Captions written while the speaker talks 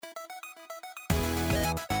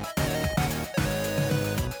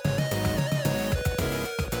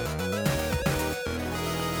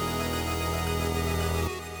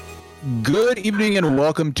Good evening and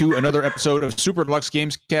welcome to another episode of Super Deluxe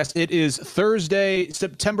Gamescast. It is Thursday,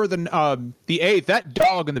 September the 8th. That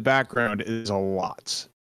dog in the background is a lot.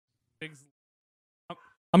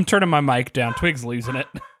 I'm turning my mic down. Twig's losing it.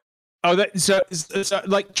 Oh, so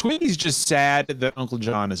like Twiggy's just sad that Uncle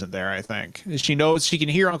John isn't there. I think she knows she can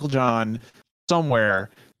hear Uncle John somewhere,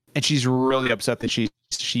 and she's really upset that she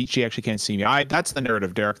actually can't see me. That's the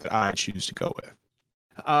narrative, Derek, that I choose to go with.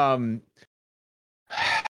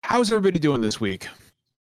 How's everybody doing this week?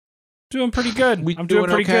 Doing pretty good. I'm doing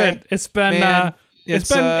pretty good. It's been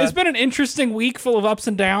it's been an interesting week full of ups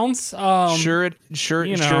and downs. Sure it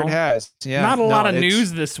has. Yeah. Not a lot of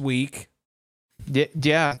news this week.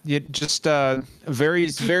 Yeah. Just a very,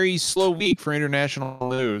 very slow week for international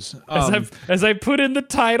news. As I put in the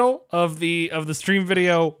title of the stream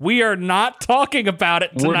video, we are not talking about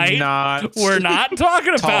it tonight. We're not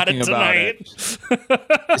talking about it tonight.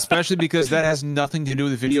 Especially because that has nothing to do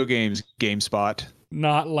with video games, GameSpot.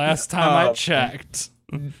 Not last time I checked.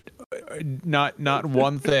 Not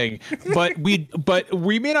one thing, but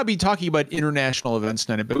we may not be talking about international events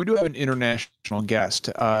tonight, but we do have an international guest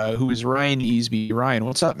who is Ryan Easby. Ryan,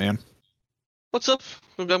 what's up, man? What's up?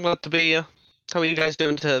 I'm glad to be here. How are you guys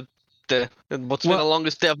doing been the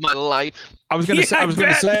longest day of my life? I was gonna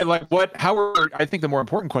say like what? I think the more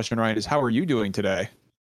important question, Ryan, is how are you doing today?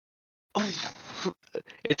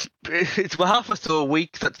 It's we're halfway through a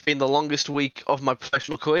week that's been the longest week of my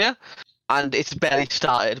professional career. And it's barely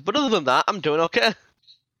started. But other than that, I'm doing okay.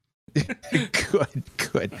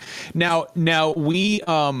 Good. Now we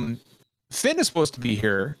Finn is supposed to be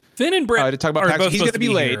here. Finn and Britt to talk about PAX. He's going to be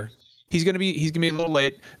late. Here. He's going to be a little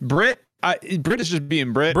late. Britt is just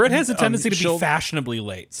being Britt. Britt has a tendency to be fashionably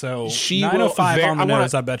late. So 9:05 on the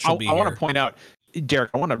nose. I bet she'll be here. I want to point out,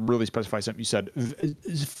 Derek. I want to really specify something you said.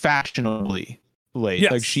 Fashionably late.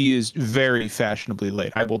 Yes. Like she is very fashionably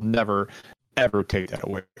late. I will never ever take that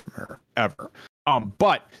away from her, ever.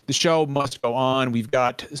 But the show must go on. We've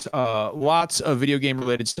got lots of video game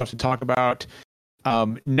related stuff to talk about.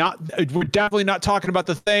 We're definitely not talking about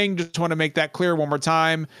The Thing. Just want to make that clear one more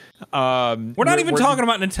time. We're not even talking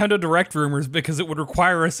about Nintendo Direct rumors because it would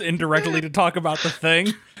require us indirectly to talk about The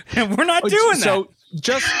Thing, and we're not doing that. So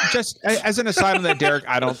just as an aside on that, Derek,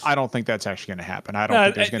 I don't think that's actually going to happen. I don't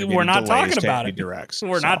think there's going to be. We're not talking about it. Directs.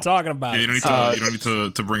 We're not talking about it. You don't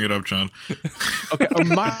need to bring it up, John. Okay,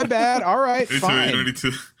 my bad. All right, fine. You don't need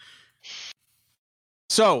to.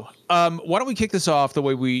 So, why don't we kick this off the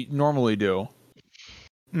way we normally do?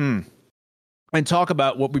 And talk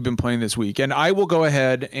about what we've been playing this week. And I will go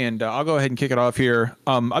ahead and I'll go ahead and kick it off here.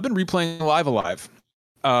 I've been replaying Live Alive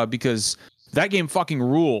because that game fucking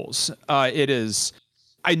rules. It is.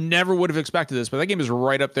 I never would have expected this, but that game is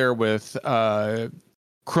right up there with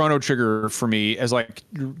Chrono Trigger for me, as like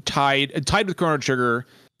tied with Chrono Trigger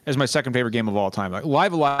as my second favorite game of all time. Like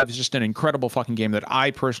Live Alive is just an incredible fucking game that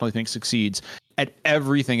I personally think succeeds at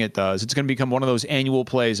everything it does. It's going to become one of those annual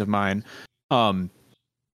plays of mine.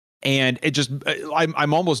 And it just,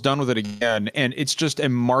 I'm almost done with it again. And it's just a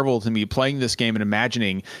marvel to me playing this game and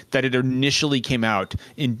imagining that it initially came out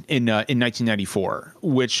in 1994,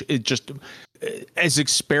 which is just as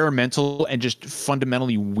experimental and just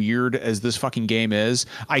fundamentally weird as this fucking game is.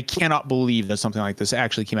 I cannot believe that something like this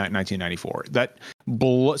actually came out in 1994. That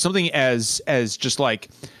something as just like,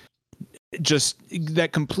 just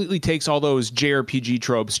that completely takes all those JRPG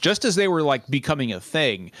tropes just as they were like becoming a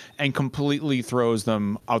thing and completely throws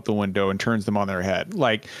them out the window and turns them on their head.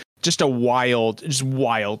 Like just wild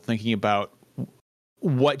thinking about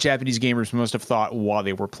what Japanese gamers must have thought while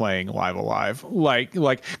they were playing Live Alive. Like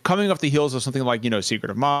coming off the heels of something like, Secret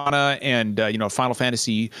of Mana and, Final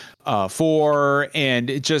Fantasy 4. And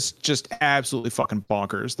it just absolutely fucking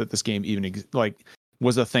bonkers that this game even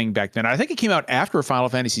was a thing back then. I think it came out after Final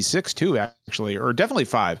Fantasy 6 too, actually, or definitely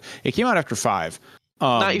 5. It came out after 5.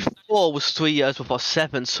 94 was 3 years before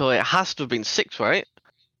 7, so it has to have been 6, right?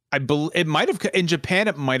 It might have, in Japan,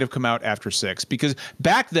 it might have come out after 6, because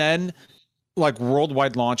back then, like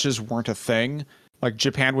worldwide launches weren't a thing. Like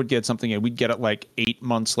Japan would get something and we'd get it like 8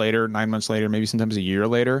 months later, 9 months later, maybe sometimes a year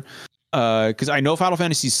later. Because I know Final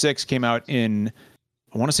Fantasy 6 came out in,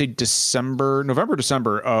 I want to say November,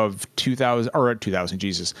 December of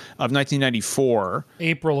 1994.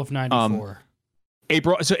 April of 94.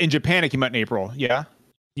 April. So in Japan, it came out in April. Yeah.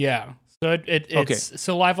 Yeah. So it's okay.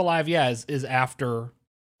 So Live Alive, is after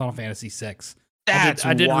Final Fantasy 6. That's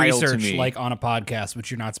I did wild research to me. Like on a podcast,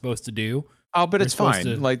 which you're not supposed to do. Oh, but it's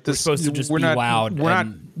fine. Like this, we're supposed to just be loud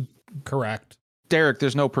and correct. Derek,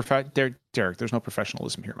 there's no Derek, there's no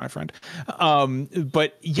professionalism here, my friend.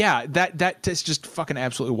 But yeah, that's just fucking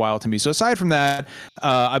absolutely wild to me. So aside from that,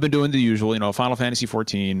 I've been doing the usual, Final Fantasy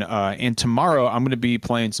 14, and tomorrow I'm going to be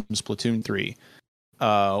playing some Splatoon 3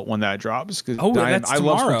 when that drops. That's tomorrow. I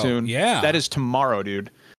love Splatoon. Yeah, that is tomorrow, dude.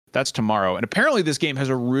 That's tomorrow. And apparently this game has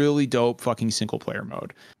a really dope fucking single player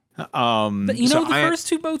mode. The first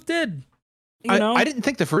two both did. I didn't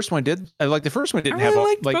think the first one did. The first one didn't have. I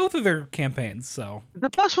liked both of their campaigns. So the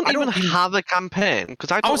first one didn't even have a campaign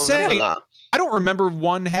because I don't remember that. I don't remember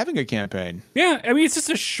one having a campaign. Yeah, I mean it's just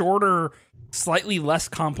a shorter, slightly less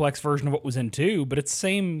complex version of what was in 2, but it's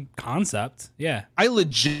same concept. Yeah, I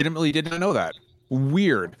legitimately did not know that.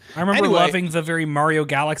 Weird. I remember loving the very Mario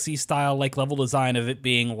Galaxy style level design of it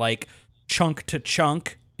being chunk to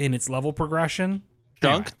chunk in its level progression.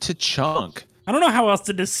 Chunk to chunk. I don't know how else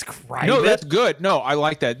to describe it. No, that's good. No, I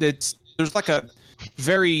like that. There's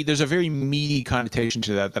a very meaty connotation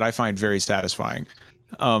to that I find very satisfying.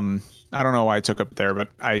 I don't know why I took up there, but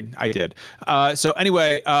I did. So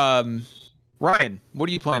anyway, Ryan, what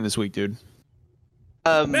are you playing this week, dude?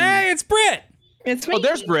 Hey, it's Britt. It's me. Oh,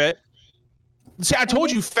 there's Britt. See, I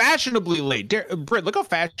told you fashionably late. Britt, look how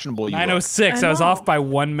fashionable you are. 9:06. I was off by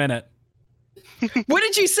 1 minute. What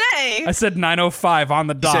did you say? I said 9:05 on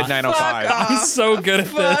the dot. You said 9:05. I'm so good at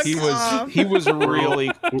this. He was really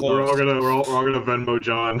close. We're all gonna Venmo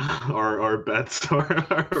John our bets.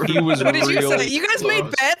 He was. What did you really say? You guys made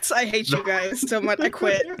bets? I hate you guys so much. I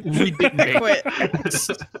quit. We did I quit.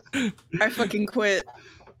 I fucking quit.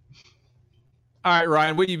 All right,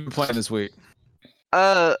 Ryan, what have you been playing this week?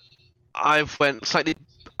 I've went slightly.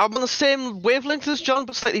 I'm on the same wavelength as John,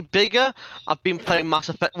 but slightly bigger. I've been playing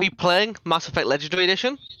replaying Mass Effect Legendary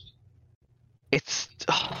Edition. It's.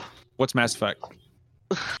 What's Mass Effect?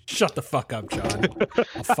 Shut the fuck up, John.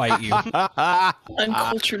 I'll fight you.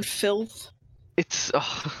 Uncultured filth. It's.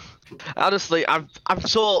 Honestly, I'm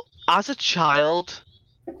so. As a child,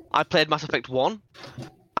 I played Mass Effect 1.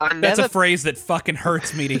 That's a phrase that fucking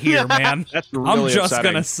hurts me to hear, man. That's really I'm just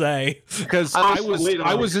upsetting. gonna say because I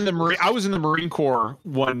was in the Marine Corps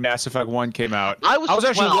when Mass Effect 1 came out. I was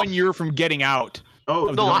actually 1 year from getting out. Oh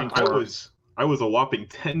no, I was a whopping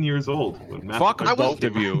 10 years old when Mass Fuck Effect both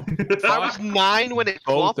of you. I was 9 when it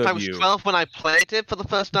dropped. I was 12 when I played it for the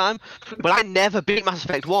first time, but I never beat Mass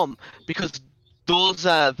Effect 1 because those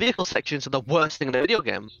vehicle sections are the worst thing in a video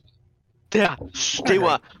game. They are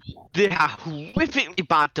horrifically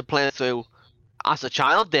bad to play through as a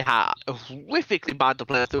child. They are horrifically bad to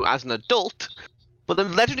play through as an adult. But the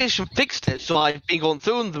Legendary Edition fixed it, so I've been going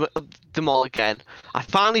through them all again. I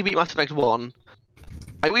finally beat Mass Effect 1.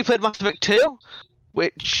 I replayed Mass Effect 2,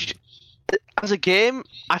 which, as a game,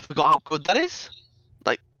 I forgot how good that is.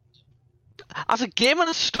 As a game and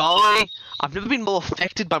a story, I've never been more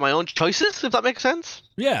affected by my own choices, if that makes sense.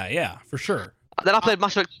 Yeah, for sure. Then I played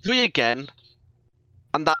Mass Effect 3 again,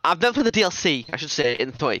 and I've never played the DLC, I should say,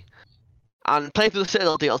 in 3. And playing through the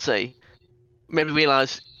Citadel DLC made me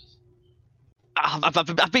realise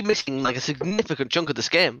I've been missing a significant chunk of this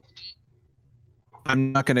game.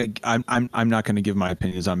 I'm not gonna give my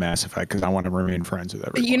opinions on Mass Effect because I want to remain friends with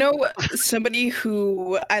everyone. You know, somebody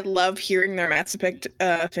who I love hearing their Mass Effect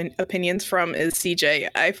opinions from is CJ.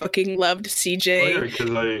 I fucking loved CJ. Oh, yeah, because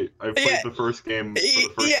I played the first game for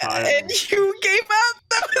the first time. And you gave up.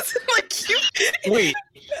 That was you.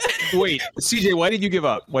 Wait, CJ, why did you give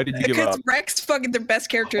up? Because Rex fucking their best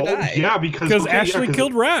character died. Yeah, because Ashley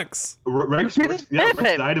killed Rex. Rex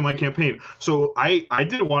died in my campaign. So I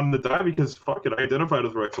didn't want him to die because fuck it, I identified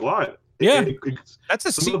with Rex a lot. Yeah, that's a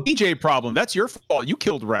CJ problem. That's your fault. You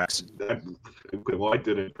killed Rex. Well, I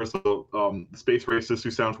didn't. First of all, the space racist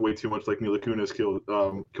who sounds way too much like Mila Kunis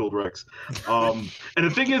killed Rex. And the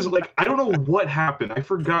thing is, I don't know what happened. I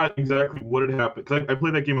forgot exactly what had happened because I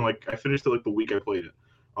played that game and I finished it the week I played it.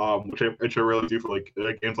 Which I rarely do for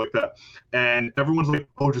games like that. And everyone's like,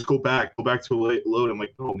 "Oh, just go back to a late load." I'm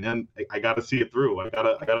like, "Oh man, I gotta see it through. I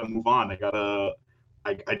gotta move on.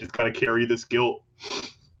 I just gotta carry this guilt."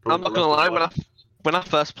 I'm not gonna lie, when I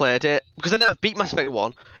first played it, because I never beat Mass Effect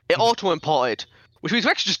 1, it auto-imported, which means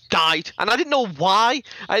Rex just died, and I didn't know why.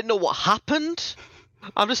 I didn't know what happened.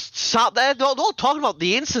 I'm just sat there, they're all talking about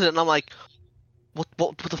the incident, and I'm like,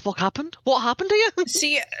 What the fuck happened? What happened to you?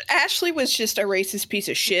 See, Ashley was just a racist piece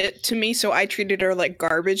of shit to me, so I treated her like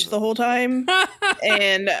garbage the whole time.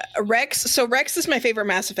 And Rex is my favorite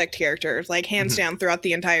Mass Effect character, hands down throughout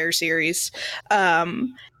the entire series.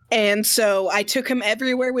 And so I took him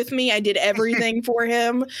everywhere with me. I did everything for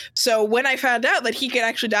him. So when I found out that he could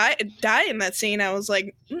actually die in that scene, I was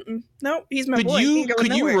like, no, he's my boy.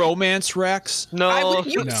 Could you romance Rex? No.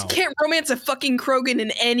 You can't romance a fucking Krogan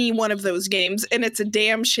in any one of those games, and it's a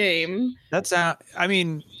damn shame. That's I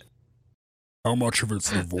mean, how much of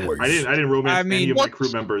it's the voice? I didn't romance any of my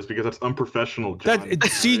crew members because that's unprofessional, John.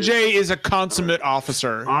 CJ is a consummate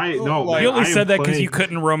officer. You only said that because you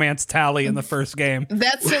couldn't romance Tally in the first game.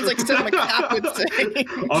 That sounds like something a cop would say.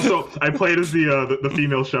 Also, I played as the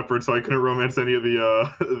female shepherd, so I couldn't romance any of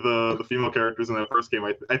the female characters in that first game.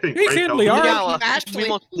 I think. You can't, Liara. Ashley.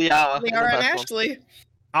 Liara and Ashley.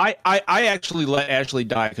 I actually let Ashley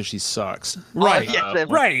die because she sucks. Right.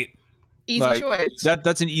 Right. Easy choice.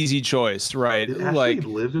 That's an easy choice, right? Did Ashley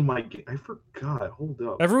live in my game? I forgot. Hold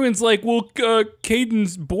up. Everyone's like, "Well,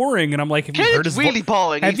 Caden's boring," and I'm like, "Have you heard his voice? Really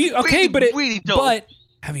boring. Have you? Okay, really, but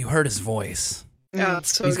have you heard his voice? Yeah,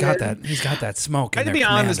 it's so He's good. got that smoke. And to be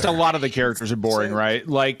honest, a lot of the characters are boring, right?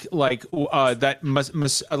 Like that.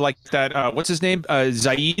 What's his name?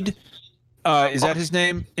 Zaid. Is that his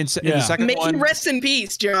name in the second May one? He rest in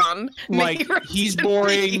peace, John. Like he's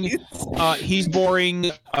boring. He's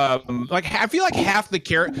boring. Like I feel like half the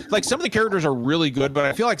some of the characters are really good, but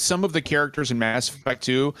I feel like some of the characters in Mass Effect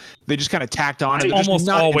 2, they just kind of tacked on. It's almost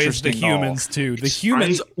always the humans too. The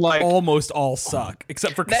humans almost all suck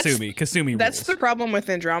except for Kasumi. Kasumi. That's the problem with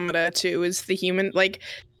Andromeda too. Is the human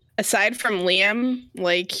aside from Liam,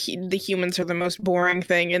 the humans are the most boring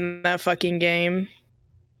thing in that fucking game.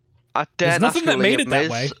 There's nothing that made it that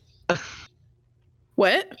way.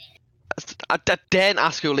 What? I daren't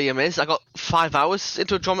ask who Liam is. I got 5 hours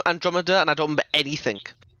into Andromeda and I don't remember anything.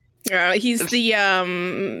 He's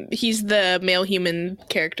the male human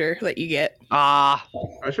character that you get. I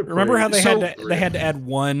should remember how they had to add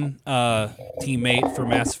one teammate for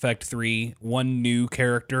Mass Effect 3, one new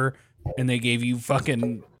character, and they gave you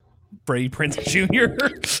fucking Freddie Prinze Jr.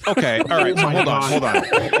 Okay, all right. So hold on.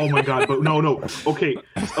 Oh my god, but no. Okay,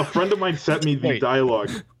 a friend of mine sent me the dialogue.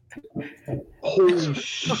 Holy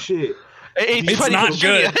shit! It's not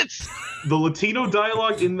good. The Latino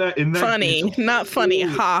dialogue in that funny, not funny.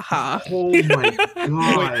 Ha ha. Oh my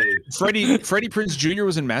god! Freddie Prinze Jr.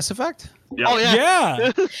 was in Mass Effect. Yeah. Oh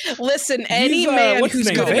yeah. Listen, any man who's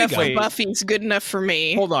good enough for Buffy's good enough for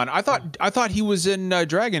me. Hold on, I thought he was in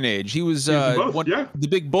Dragon Age. He was the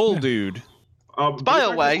big bull dude.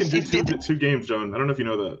 BioWare two games, John. I don't know if you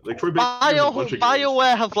know that. Like Troy Baker has a bunch of games.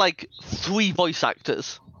 BioWare have like 3 voice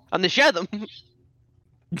actors, and they share them.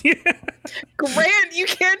 Grant, you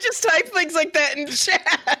can't just type things like that in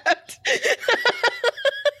chat.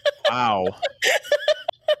 Wow.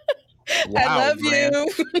 I love Grant. you.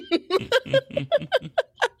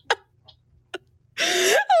 Oh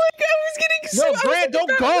my god, I was getting so. No, Grant,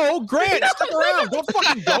 don't go. Grant, stick around. Don't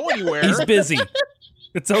fucking go anywhere. He's busy.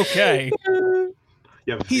 It's okay.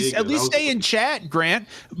 Yeah, he's at least stay in chat, Grant.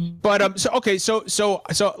 But so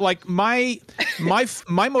like my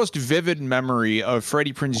most vivid memory of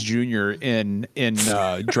Freddie Prinze Jr. in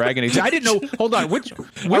Dragon Age. I didn't know. Hold on, which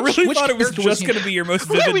I really thought it was just going to be your most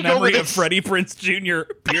vivid memory of Freddie Prinze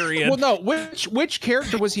Jr. Period. Well, no. Which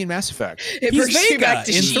character was he in Mass Effect? He's Vega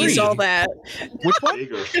in 3. All that. Which one?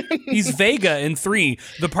 He's Vega in 3.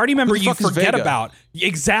 The party member you forget about.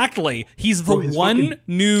 Exactly. He's the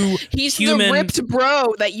new He's human. the ripped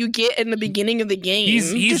bro that you get in the beginning of the game.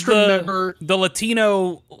 He's the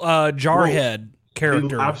Latino jarhead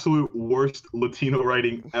character. The absolute worst Latino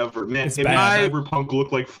writing ever. Man, it's it made Cyberpunk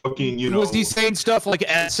look like fucking, Was he saying stuff like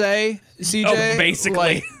essay, CJ? Oh,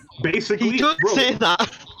 basically. Basically. He does say that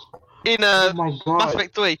in Mass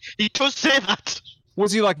Effect 3. He does say that.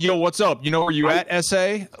 Was he like, yo, what's up? You know where you at,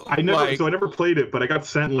 SA? I never played it, but I got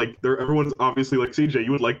sent everyone's obviously like, CJ,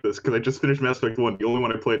 you would like this because I just finished Mass Effect 1, the only one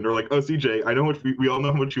I played, and they're like, oh, CJ, I know we all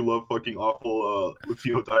know how much you love fucking awful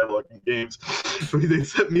Latino dialogue in games. So they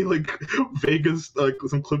sent me Vegas,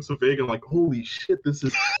 some clips of Vega. I'm like, holy shit, this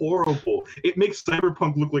is horrible. It makes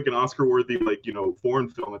Cyberpunk look like an Oscar-worthy foreign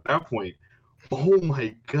film at that point. Oh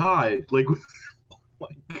my god, oh my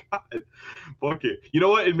god, fuck it. You know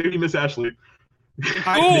what? It made me miss Ashley.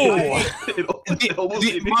 I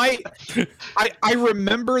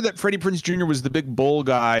remember that Freddie Prinze Jr. was the big bull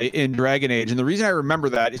guy in Dragon Age, and the reason I remember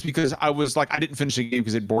that is because I was I didn't finish the game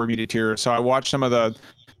because it bored me to tears. So I watched some of the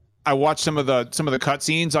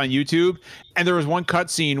cutscenes on YouTube, and there was one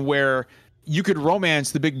cutscene where you could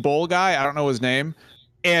romance the big bull guy. I don't know his name,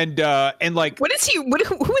 and like who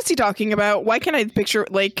is he talking about? Why can't I picture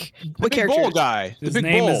like what character? Bull guy. His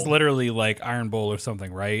name is literally like Iron Bull or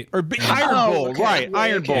something, right? Or Iron Bull, okay. right?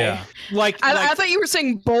 Iron Bull. Yeah. I thought you were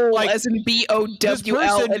saying bowl like, as in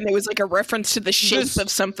BOWL, and it was like a reference to the shape of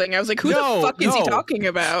something. I was like, who the fuck is he talking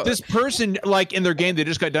about? This person, like in their game, they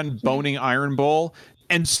just got done boning Iron Bull.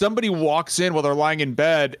 And somebody walks in while they're lying in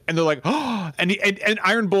bed, and they're like, "Oh!" And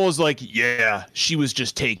Iron Bull is like, "Yeah, she was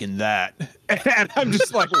just taking that." And I'm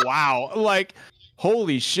just like, "Wow!" Like,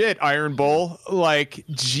 holy shit, Iron Bull! Like,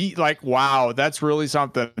 gee, like, wow, that's really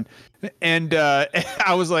something. And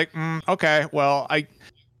I was like, "Okay, well,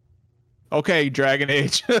 okay, Dragon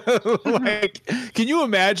Age." Like, can you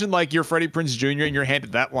imagine like you're Freddie Prinze Jr. and you're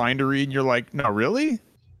handed that line to read, and you're like, "No, really?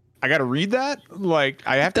 I gotta read that? Like,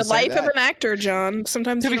 I have to say life of an actor, John.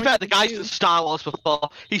 Sometimes to be fair, the guy's in Star Wars before.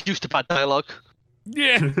 He's used to bad dialogue.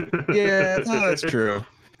 Yeah. Yeah, that's true.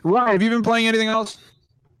 Ryan, have you been playing anything else?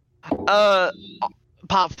 Apart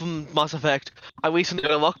from Mass Effect, I recently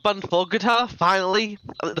got a Rock Band 4 guitar, finally.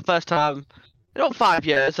 The first time in about 5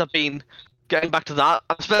 years I've been getting back to that.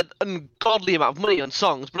 I've spent an ungodly amount of money on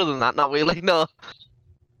songs, but other than that, not really, no.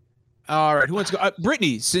 All right, who wants to go?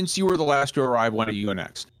 Brittany, since you were the last to arrive, why don't you go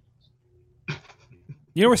next?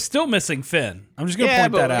 You know, we're still missing Finn. I'm just gonna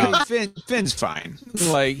point that out. Finn's fine.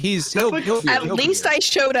 Like he'll at least I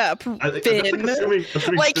showed up, Finn.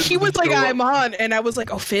 Like he was like, I'm on, and I was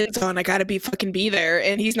like, oh, Finn's on. I gotta be there,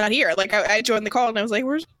 and he's not here. Like I joined the call, and I was like,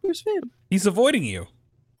 where's Finn? He's avoiding you.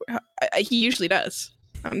 He usually does.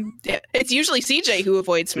 It's usually CJ who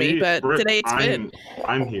avoids me, but Britt, today it's Finn.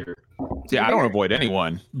 I'm here. Yeah, I don't avoid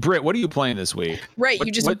anyone. Britt, what are you playing this week? Right,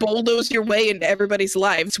 you just bulldoze your way into everybody's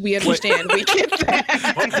lives. We understand. We get that.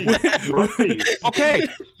 Okay.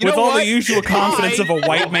 With all the usual confidence of a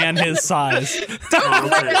white man his size.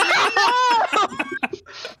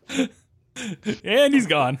 And he's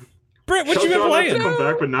gone. Britt, what you been playing? To come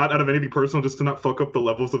back, but not out of anything personal, just to not fuck up the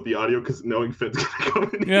levels of the audio, because knowing Finn's gonna come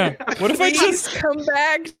in. Yeah. What if I just come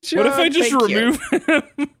back? John? What if I just remove him?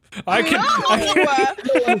 I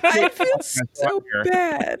feel so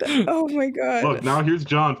bad. Oh my god. Look, now here's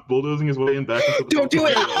John bulldozing his way in back into the Don't do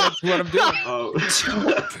it. That's what I'm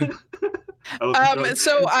doing.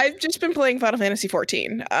 So I've just been playing Final Fantasy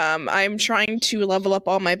 14. I'm trying to level up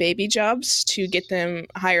all my baby jobs to get them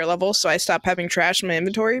higher levels, so I stop having trash in my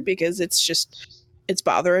inventory because it's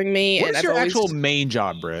bothering me. What's your actual main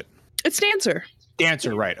job, Britt? It's dancer.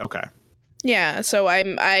 Dancer, right? Okay. Yeah, so I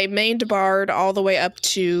mained Bard all the way up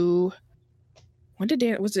to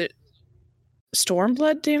was it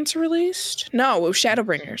Stormblood Dancer released? No, it was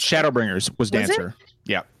Shadowbringers. Shadowbringers was Dancer.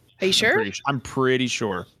 Yeah. Are you sure? I'm pretty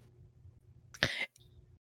sure.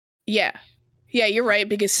 Yeah, you're right,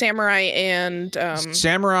 because Samurai and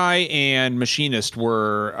Machinist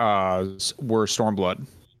were Stormblood.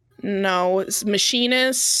 No, it's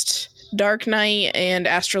Machinist, Dark Knight, and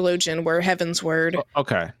Astrologian were Heaven's Word.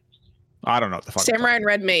 Okay. I don't know what the fuck. Samurai and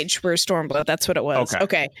Red Mage were Stormblood. That's what it was.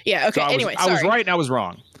 Okay. Yeah. Okay. So anyway, I was right and I was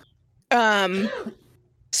wrong.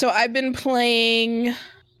 So I've been playing,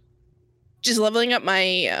 just leveling up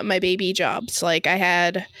my baby jobs. Like I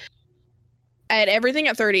had everything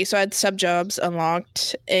at 30, so I had sub jobs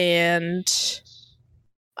unlocked, and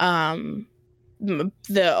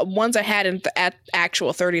the ones I had at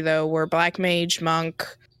actual 30 though were Black Mage, Monk,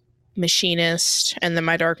 Machinist, and then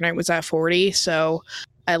my Dark Knight was at 40. So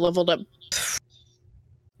I leveled up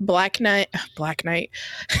Black Mage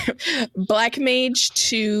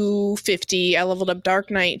to 50. I leveled up Dark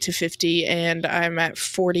Knight to 50, and I'm at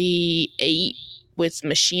 48 with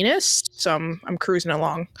Machinist. So I'm cruising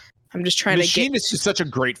along. I'm just trying Machinist is such a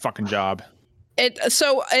great fucking job.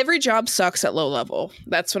 So every job sucks at low level.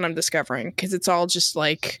 That's what I'm discovering, because it's all just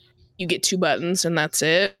like you get 2 buttons and that's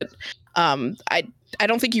it. I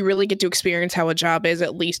don't think you really get to experience how a job is,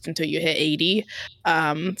 at least until you hit 80.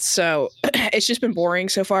 So it's just been boring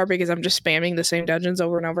so far because I'm just spamming the same dungeons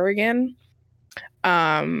over and over again.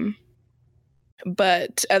 But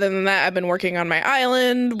other than that, I've been working on my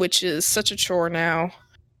island, which is such a chore now.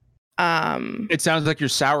 It sounds like you're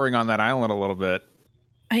souring on that island a little bit.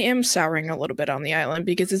 I am souring a little bit on the island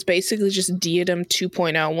because it's basically just Diadem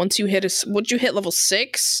 2.0. Once you hit level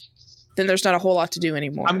 6, then there's not a whole lot to do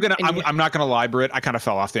anymore. I'm not gonna lie, Britt. I kind of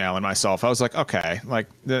fell off the island myself. I was like, okay, like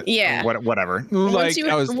whatever.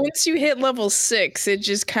 Once you hit level 6, it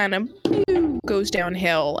just kind of goes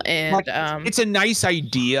downhill, and it's a nice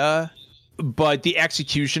idea, but the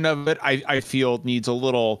execution of it, I feel needs a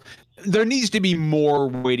little. There needs to be more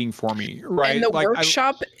waiting for me, right? And the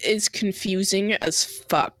workshop is confusing as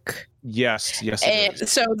fuck. Yes. And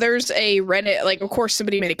so there's a Reddit, like, of course,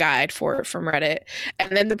 somebody made a guide for it from Reddit.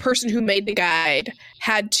 And then the person who made the guide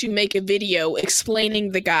had to make a video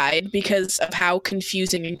explaining the guide because of how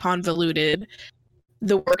confusing and convoluted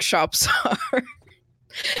the workshops are.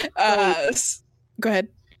 Go ahead.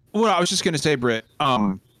 Well, I was just going to say, Britt,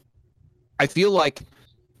 I feel like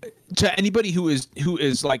to anybody who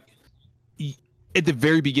is like at the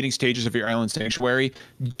very beginning stages of your island sanctuary,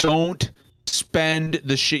 don't spend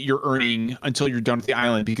the shit you're earning until you're done with the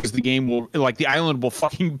island, because the island will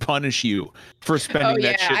fucking punish you for spending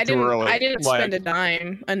that shit too early. I didn't spend a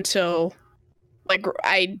dime until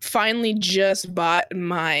I finally just bought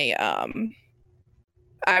my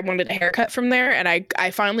I wanted a haircut from there, and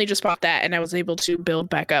I finally just bought that, and I was able to build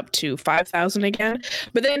back up to 5,000 again.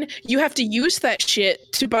 But then you have to use that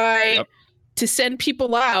shit to buy to send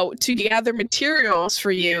people out to gather materials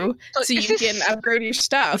for you so you can upgrade your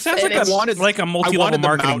stuff. It sounds like a multi-level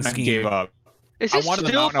marketing scheme. Gave up. Is this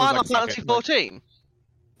still Final Fantasy 14?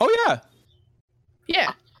 Oh yeah.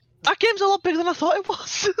 Yeah. That game's a lot bigger than I thought it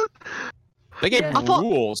was. They gave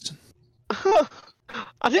rules.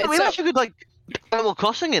 I didn't realize you could Animal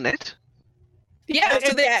Crossing in it. Yeah,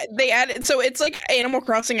 so they added, so it's like Animal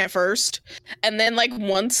Crossing at first, and then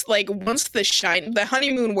once the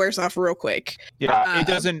honeymoon wears off real quick. Yeah, it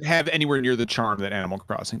doesn't have anywhere near the charm that Animal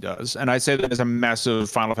Crossing does, and I say that as a massive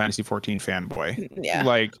Final Fantasy 14 fanboy.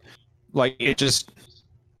 Yeah,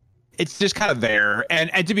 it's just kind of there,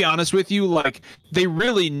 and to be honest with you, they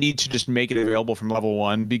really need to just make it available from level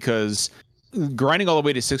 1, because grinding all the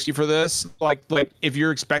way to 60 for this, if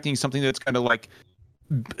you're expecting something that's going to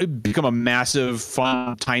become a massive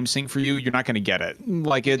fun time sink for you, you're not going to get it.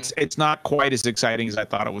 It's not quite as exciting as I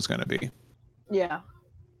thought it was going to be. Yeah,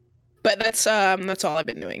 but that's all I've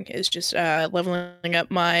been doing is just leveling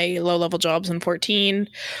up my low level jobs in 14.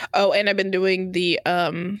 Oh, and I've been doing the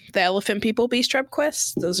elephant people beast trap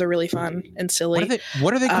quests. Those are really fun and silly.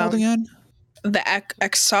 What are they called again? The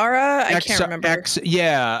Axara? I can't remember. I want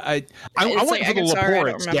for the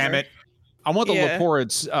Leporids, damn it. I want the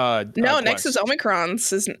Leporids. No, next is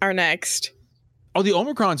Omicrons are next. Oh, the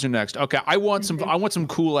Omicrons are next. Okay, I want some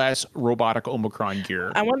cool ass robotic Omicron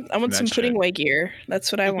gear. I want some pudding way gear.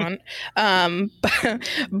 That's what I want.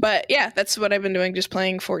 But yeah, that's what I've been doing. Just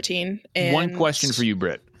playing 14. And one question for you,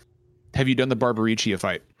 Britt. Have you done the Barbaricia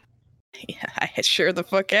fight? Yeah, I sure the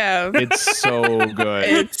fuck have. It's so good.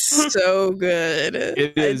 It's so good.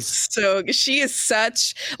 It is. So she is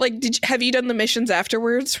such have you done the missions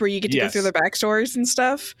afterwards where you get to go through the backstories and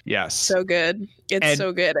stuff? Yes. So good. It's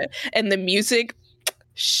so good. And the music,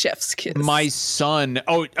 chef's kiss. My son.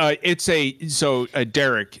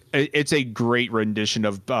 Derek. It's a great rendition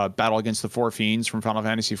of Battle Against the Four Fiends from Final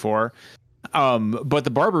Fantasy IV. But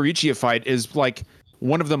the Barbaricia fight is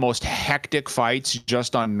one of the most hectic fights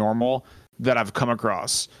just on normal that I've come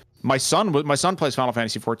across. My son plays Final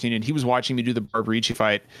Fantasy 14, and he was watching me do the Barbaricia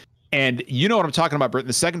fight. And you know what I'm talking about, Britt.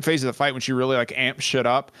 The second phase of the fight, when she really amps shit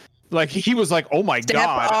up, he was like, "Oh my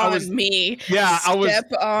god!" Step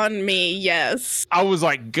on me. Yes. I was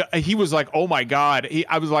like, he was like, "Oh my god!"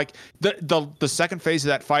 I was like, the second phase of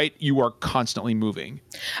that fight, you are constantly moving.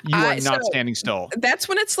 You are not standing still. That's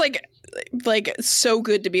when it's so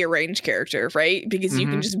good to be a ranged character, right? Because you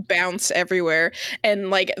can just bounce everywhere.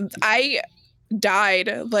 And I died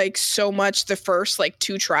so much the first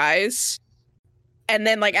 2 tries, and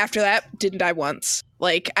then after that didn't die once.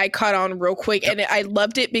 I caught on real quick, and I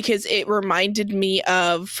loved it because it reminded me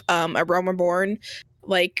of A Realm Reborn,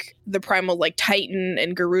 the primal Titan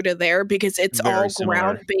and Garuda there, because it's very all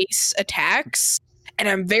ground-based attacks. And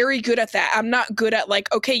I'm very good at that. I'm not good at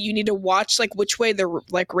okay, you need to watch which way they're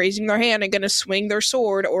raising their hand and going to swing their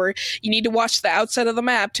sword, or you need to watch the outside of the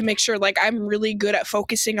map to make sure I'm really good at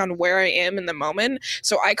focusing on where I am in the moment.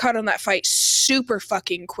 So I caught on that fight super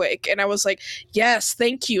fucking quick, and I was like, yes,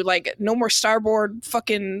 thank you. No more starboard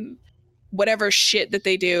fucking whatever shit that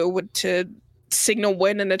they do to signal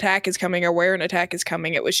when an attack is coming or where an attack is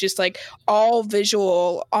coming. It was just all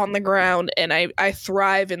visual on the ground, and I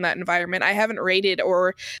thrive in that environment. I haven't raided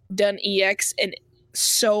or done EX in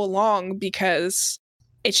so long because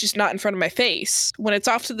it's just not in front of my face. When it's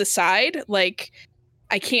off to the side, I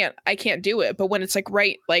can't do it. But when it's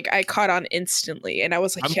right, I caught on instantly, and I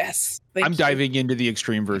was yes. I'm diving into the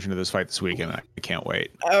extreme version of this fight this week, and I can't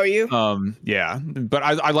wait. Oh, are you? Yeah, but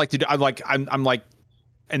I'm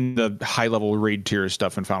and the high level raid tier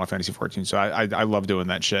stuff in Final Fantasy 14. So I love doing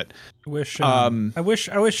that shit. I wish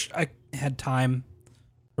I had time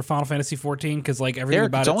for Final Fantasy 14 because everything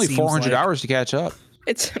about it's only 400 hours to catch up.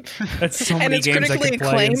 It's so many games I could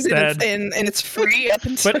play instead. And it's free up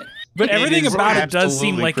until. But everything about it does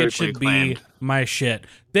seem like it should be my shit.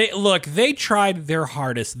 They tried their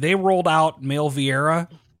hardest. They rolled out Male Vieira,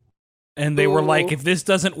 and they were like, if this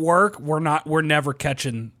doesn't work, we're never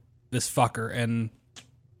catching this fucker. And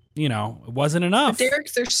you know, it wasn't enough.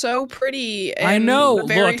 Derek, they're so pretty. And I know.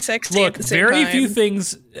 Very sexy. At the same very time. few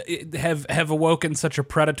things have awoken such a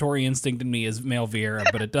predatory instinct in me as Male Vieira,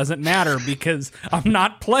 but it doesn't matter because I'm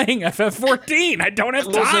not playing FF14. I don't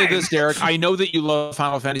have time. I'll say this, Derek. I know that you love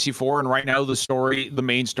Final Fantasy IV, and right now the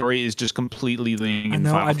main story is just completely leaning in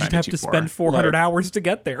Final Fantasy IV. I just have to spend 400 hours to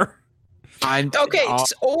get there.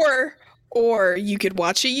 Or you could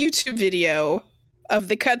watch a YouTube video of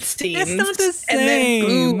the cutscenes. That's not the same. And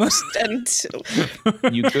then boost and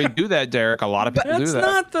you could do that, Derek. A lot of people do that. That's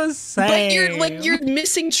not the same. But you're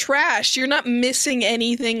missing trash. You're not missing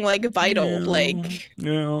anything vital.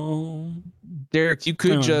 No. Derek, you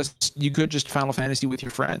could just Final Fantasy with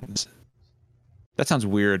your friends. That sounds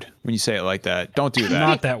weird when you say it like that. Don't do that.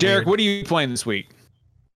 Not that Derek, weird. what are you playing this week?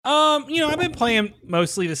 I've been playing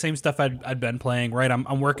mostly the same stuff I'd been playing, right?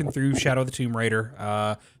 I'm working through Shadow of the Tomb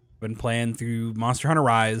Raider. Been playing through Monster Hunter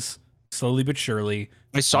Rise, slowly but surely.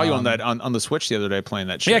 I saw you on the Switch the other day playing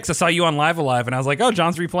that shit. Yeah, because I saw you on Live Alive, and I was like, oh,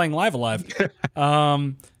 John's replaying Live Alive.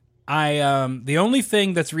 The only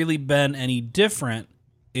thing that's really been any different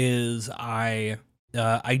is I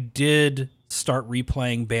did start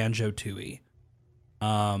replaying Banjo-Tooie.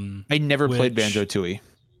 I never played Banjo-Tooie.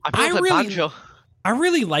 I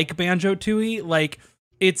really like Banjo-Tooie. Like,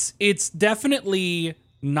 it's definitely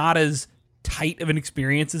not as tight of an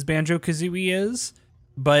experience as Banjo-Kazooie is,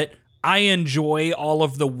 but I enjoy all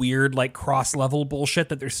of the weird cross-level bullshit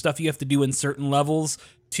that there's stuff you have to do in certain levels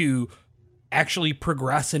to actually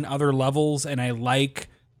progress in other levels, and I like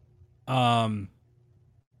a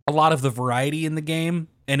lot of the variety in the game,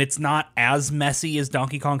 and it's not as messy as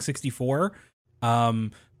Donkey Kong 64.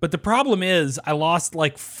 But the problem is I lost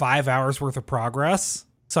 5 hours worth of progress,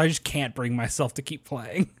 so I just can't bring myself to keep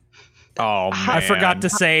playing. Oh, man. I forgot to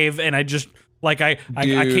save, and I just I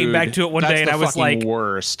came back to it one day, and I was like,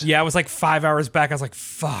 worst. Yeah, I was 5 hours back. I was like,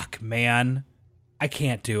 fuck, man, I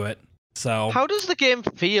can't do it. So how does the game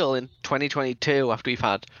feel in 2022 after we've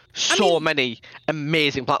had so many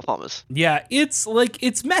amazing platformers? Yeah, it's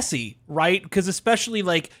messy, right? Because especially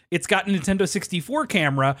it's got a Nintendo 64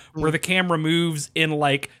 camera where the camera moves in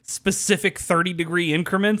specific 30-degree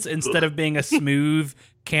increments instead of being a smooth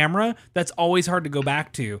camera. That's always hard to go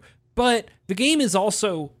back to. But the game is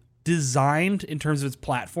also designed in terms of its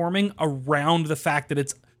platforming around the fact that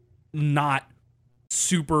it's not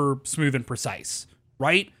super smooth and precise,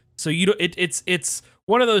 right? So it's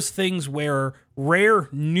one of those things where Rare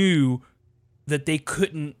knew that they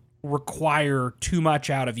couldn't require too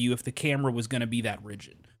much out of you if the camera was going to be that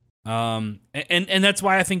rigid. And that's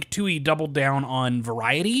why I think Tooie doubled down on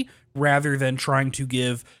variety rather than trying to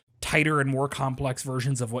give tighter and more complex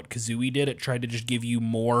versions of what Kazooie did. It tried to just give you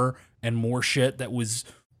more and more shit that was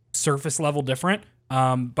surface level different.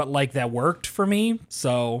 But that worked for me.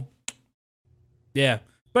 So yeah.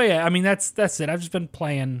 But yeah, I mean that's it. I've just been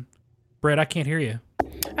playing. Brett, I can't hear you.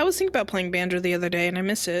 I was thinking about playing Banjo the other day and I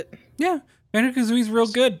miss it. Yeah. Banjo-Kazooie's real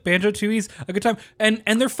good. Banjo-Tooie's a good time. And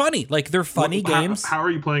they're funny. They're funny games. How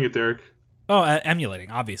are you playing it, Derek? Oh,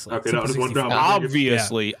 emulating, obviously. Okay, no, just one down.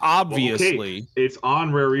 Obviously. Well, okay. It's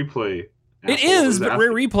on Rare Replay. It is, but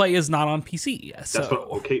Rare Replay is not on PC.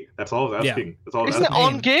 So. That's all I was asking. Yeah. That's all I was Isn't asking. it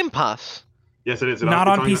on Game Pass? Yes, it is. Not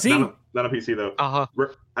on PC? Not on PC though.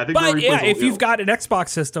 I think. But yeah, if you've got an Xbox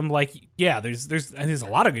system, there's a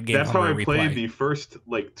lot of good games. That's on how Rare I played Replay. the first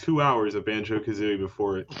 2 hours of Banjo-Kazooie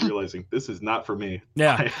before realizing this is not for me.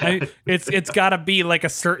 Yeah, it's got to be a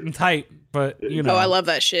certain type, but you know. Oh, I love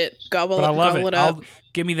that shit. Gobble it up.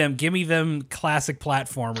 Give me them classic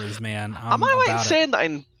platformers, man. Am I right in saying that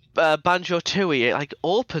in Banjo-Tooie it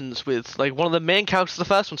opens with one of the main characters of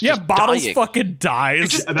the first one's just Bottles dying. fucking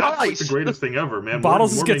dies. And that's the greatest thing ever, man.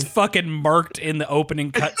 Bottles gets fucking murked in the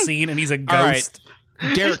opening cutscene, and he's a ghost. All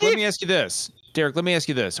right. Derek, let me ask you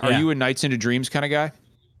this. Are you a Nights into Dreams kind of guy?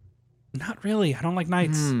 Not really. I don't like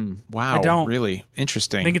Nights. Wow. I don't. Really?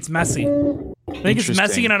 Interesting. I think it's messy. I think it's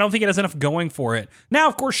messy, and I don't think it has enough going for it. Now,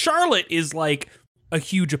 of course, Charlotte is a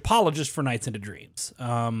huge apologist for Nights into Dreams.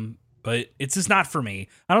 But it's just not for me.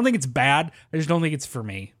 I don't think it's bad. I just don't think it's for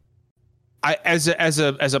me. As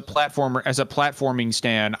a platforming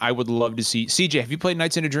stan, I would love to see. CJ, have you played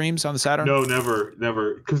Nights into Dreams on the Saturn? No, never.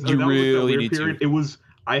 Because you really need to. It was.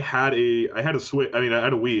 I had a Switch. I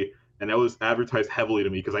had a Wii, and that was advertised heavily to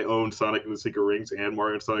me because I owned Sonic and the Secret Rings and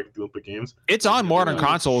Mario and Sonic the Olympic Games. It's on modern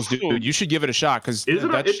consoles, dude. You should give it a shot because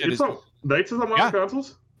Nights is on modern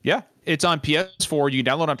consoles. Yeah, it's on PS4. You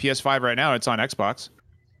can download on PS5 right now. It's on Xbox.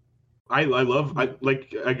 I love I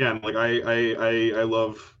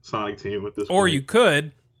love Sonic Team at this Or point. you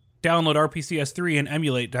could download RPCS3 and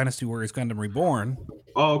emulate Dynasty Warriors Gundam Reborn.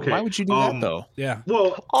 Oh, okay. Why would you do that though? Yeah.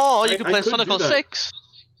 Well, Oh, you I can play could Sonic do that. 06.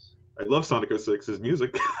 I love Sonic 06's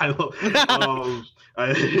music. I love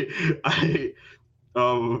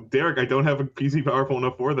Derek, I don't have a PC powerful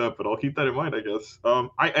enough for that, but I'll keep that in mind, I guess.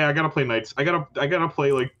 I gotta play Knights. I gotta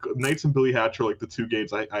play like Knights and Billy Hatcher, like the two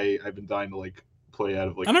games I've been dying to like play out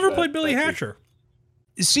of like. I never that- played Billy that Hatcher.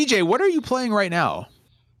 CJ, what are you playing right now?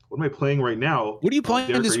 What am I playing right now? What are you playing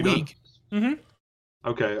Derek, this are you done? week? Mm-hmm.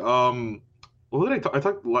 Okay. What did I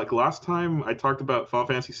talked like last time? I talked about Final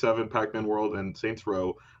Fantasy VII, Pac-Man World, and Saints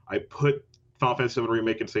Row. I put Final Fantasy VII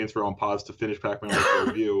Remake and Saints Row on pause to finish Pac-Man World for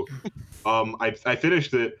review. I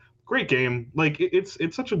finished it. Great game. Like it's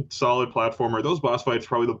such a solid platformer. Those boss fights are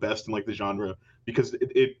probably the best in like the genre because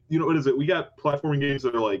it you know what is it? We got platforming games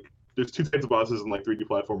that are like there's two types of bosses in like 3D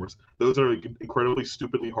platformers. Those are like, incredibly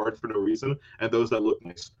stupidly hard for no reason, and those that look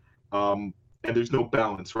nice. And there's no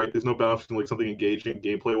balance, right? There's no balance between like something engaging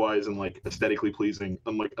gameplay wise and like aesthetically pleasing,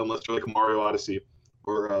 unless you're like Mario Odyssey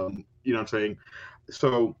or you know what I'm saying.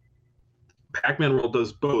 So Pac-Man World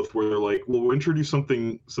does both, where they're like, well, we'll introduce some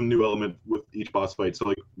new element with each boss fight. So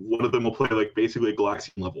like one of them will play like basically a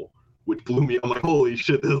Galaxian level, which blew me. I'm like, holy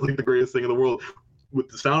shit, this is like the greatest thing in the world. With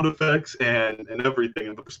the sound effects and everything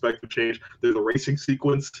and the perspective change. There's a racing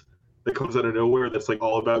sequence that comes out of nowhere that's like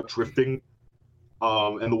all about drifting.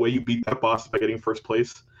 And the way you beat that boss is by getting first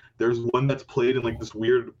place. There's one that's played in like this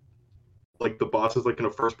weird, like the boss is like in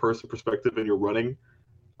a first person perspective and you're running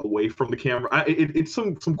away from the camera. It's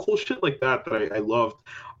some cool shit like that I loved.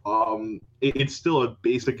 It's still a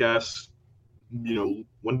basic ass, you know,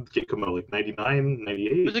 when did it come out? Like 99,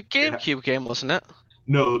 98? It was a GameCube game, wasn't it?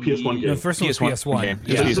 No, the PS1 game. The first one was PS1. game.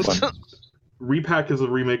 Yeah. It's PS1. Repack is a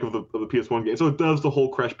remake of the PS1 game, so it does the whole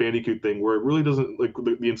Crash Bandicoot thing, where it really doesn't like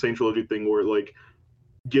the Insane Trilogy thing, where it like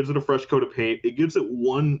gives it a fresh coat of paint. It gives it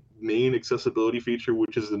one main accessibility feature,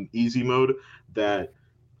 which is an easy mode that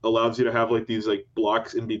allows you to have like these like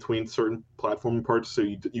blocks in between certain platforming parts, so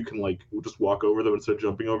you can like just walk over them instead of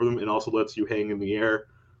jumping over them, and also lets you hang in the air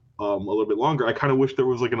a little bit longer. I kind of wish there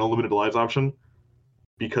was like an unlimited lives option,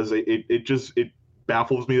 because it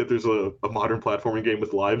baffles me that there's a modern platforming game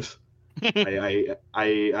with lives. That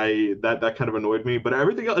kind of annoyed me, but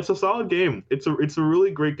everything else, it's a solid game. It's a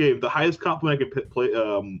really great game. The highest compliment I could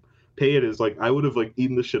pay it is like I would have like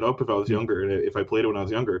eaten this shit up if I was younger, and if I played it when I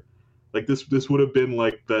was younger. Like this would have been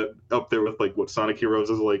like that up there with like what Sonic Heroes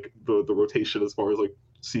is like the rotation as far as like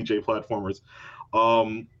CJ platformers.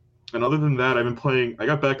 And other than that, I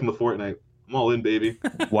got back into Fortnite. I'm all in, baby.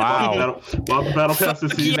 Wow. Bought the Battle Pass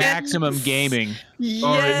this season. Maximum gaming.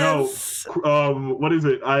 All right, no. What is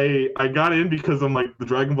it? I got in because I'm like the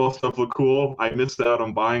Dragon Ball stuff looked cool. I missed out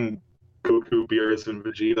on buying Goku, Beerus, and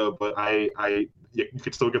Vegeta, but you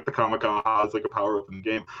could still get the Kamehameha as like a power up in the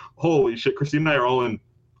game. Holy shit, Christine and I are all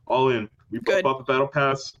in. We Good. bought the Battle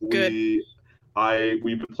Pass. Good.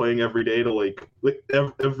 We've been playing every day to like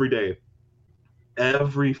every day.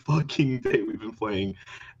 Every fucking day we've been playing.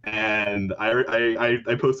 And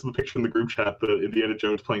I posted the picture in the group chat that Indiana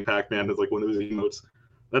Jones playing Pac-Man is like one of his emotes.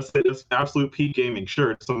 That's it. That's absolute peak gaming. Sure,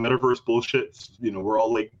 it's some metaverse bullshit. You know, we're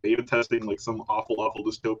all like beta testing like some awful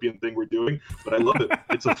dystopian thing we're doing, but I love it.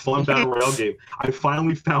 It's a fun battle royale game. I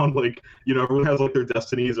finally found like, you know, everyone has like their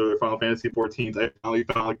Destinies or their Final Fantasy 14s. I finally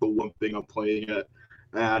found like the one thing I'm playing at.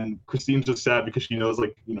 And Christine's just sad because she knows,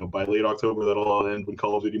 like, you know, by late October that'll all end when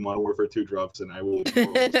Call of Duty Modern Warfare 2 drops, and I will.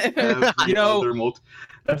 You know,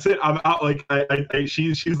 that's it. I'm out. Like,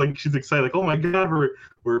 she's excited. Like, oh my god,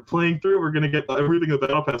 we're playing through. We're gonna get everything in the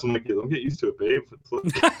Battle Pass. I'm like, yeah, don't get used to it, babe.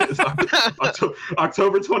 It's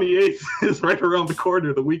October 28th is right around the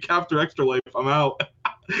corner. The week after Extra Life, I'm out.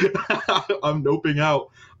 I'm noping out.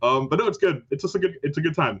 But no, it's good. It's a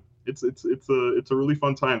good time. It's a really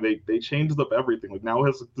fun time. They changed up everything. Like now it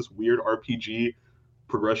has like, this weird RPG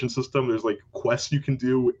progression system. There's like quests you can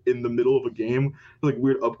do in the middle of a game. There's, like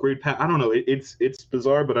weird upgrade path. I don't know. It's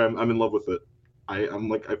bizarre, but I'm in love with it. I'm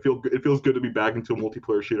like I feel good. It feels good to be back into a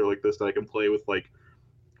multiplayer shooter like this that I can play with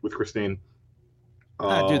Christine.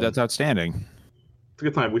 Dude, that's outstanding. It's a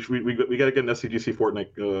good time. We gotta get an SCGC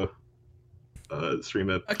Fortnite stream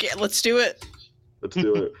it. Okay, let's do it. Let's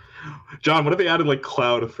do it. John, what if they added like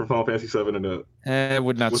Cloud from Final Fantasy VII in it? It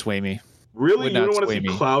would not sway me. Really? Would You not don't want to sway see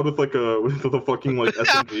me. Cloud with like a fucking like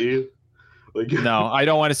SMG? Like No, I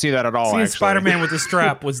don't want to see that at all. Seeing actually. Spider-Man with the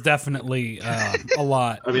strap was definitely a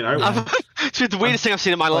lot. I mean, Dude, the weirdest thing I've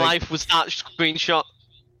seen in my life was that screenshot.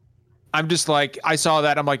 I'm just like, I saw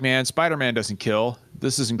that. I'm like, man, Spider-Man doesn't kill.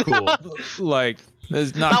 This isn't cool. Like, this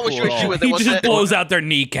is not That was cool your at issue all. with it, He wasn't just it? blows out their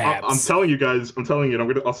kneecaps. I'm telling you guys. I'm telling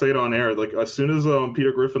you. I'll say it on air. Like as soon as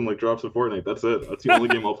Peter Griffin like drops in Fortnite, that's it. That's the only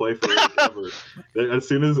game I'll play for like, ever. As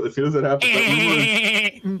soon as it happens,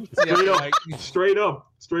 straight up.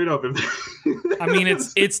 I mean,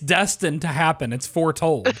 it's destined to happen. It's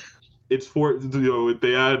foretold. It's for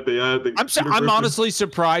they add. I'm honestly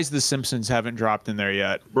surprised the Simpsons haven't dropped in there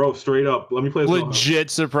yet. Bro, straight up. Let me play this Legit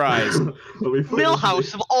surprised. Let me play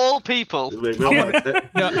Millhouse of all people. No,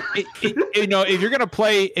 if you're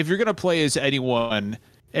gonna play as anyone,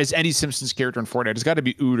 as any Simpsons character in Fortnite, it's got to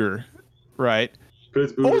be Ooter, right?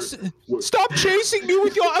 Stop chasing me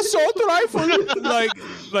with your assault rifle! like,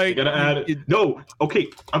 I gotta add it. No, okay.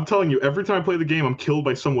 I'm telling you, every time I play the game, I'm killed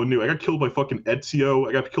by someone new. I got killed by fucking Ezio.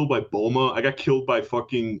 I got killed by Bulma. I got killed by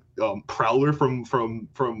fucking Prowler from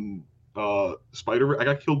Spider. I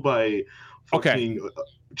got killed by fucking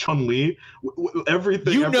Chun-Li.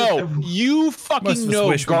 Everything. You fucking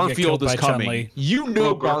know Garfield is coming. Chun-Li. You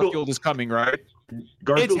know Garfield is coming, right?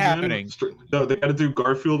 Garfield, it's happening. No, they got to do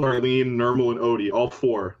Garfield, Arlene, Nermal, and Odie. All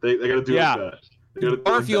four. They got to do like that.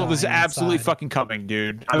 Garfield is absolutely fucking coming,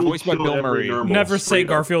 dude. Voiced by Bill Murray. Never say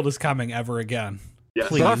Garfield is coming ever again. Yes.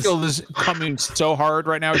 Please. Garfield is coming so hard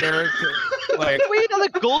right now, Derek. Like, We know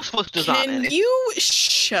the Ghostbusters on Can it. you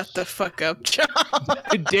shut the fuck up, John?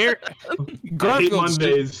 Derek. I hate Garfield's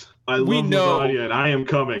Mondays. I love lasagna, and I am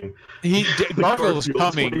coming. Garfield is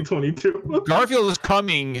coming. 2022. Garfield is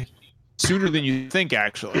coming sooner than you think,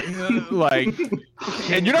 actually. Like,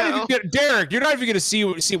 and you're not even Derek. You're not even gonna see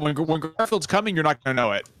when Garfield's coming. You're not gonna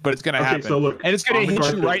know it, but it's gonna happen. So look, and it's gonna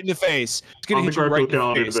hit you right in the face. It's gonna hit you right in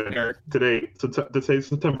the face, Derek. Today,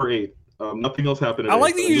 September 8th. Nothing else happened. I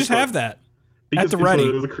like that you just have that. At the ready.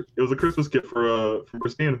 It was a Christmas gift from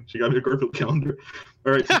Christina. She got me a Garfield calendar.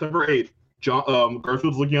 All right, September 8th.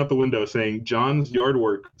 Garfield's looking out the window saying, "John's yard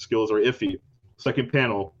work skills are iffy." Second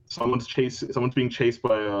panel, someone's being chased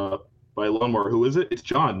by a lawnmower. Who is it? It's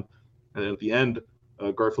John. And then at the end,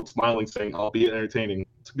 Garfield smiling, saying, "I'll be entertaining."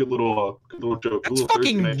 It's a good little joke. That's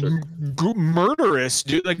fucking murderous,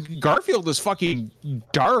 dude. Like, Garfield is fucking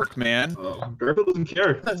dark, man. Garfield doesn't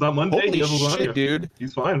care. It's not Monday. Holy shit, dude.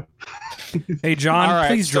 He's fine. Hey, John, All right,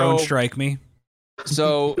 please drone strike me.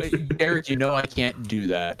 So, Eric, you know I can't do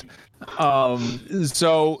that.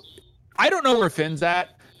 So I don't know where Finn's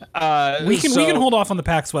at. We can hold off on the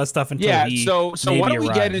PAX West stuff until he so why don't we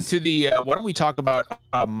arrives. get into the why don't we talk about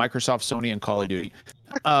Microsoft, Sony, and Call of Duty?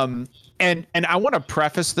 And I want to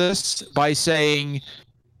preface this by saying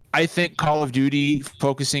I think Call of Duty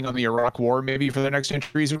focusing on the Iraq War maybe for the next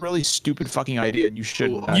entry is a really stupid fucking idea, and you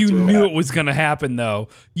shouldn't. You knew it was gonna happen, though.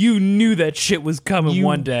 You knew that shit was coming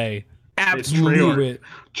one day. Absolutely.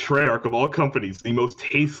 Treyarch of all companies, the most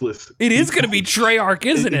tasteless. It is going to be Treyarch,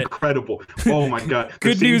 isn't it? Incredible. Oh my god.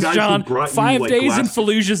 Good news, John. 5 Days in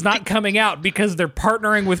Fallujah's not coming out because they're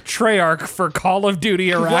partnering with Treyarch for Call of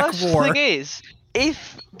Duty Iraq Worst War. thing is,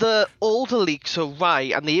 if the older leaks are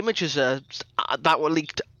right and the images that were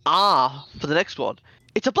leaked are for the next one,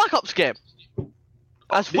 it's a Black Ops game.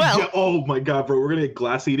 As well. Yeah, oh my god, bro, we're gonna get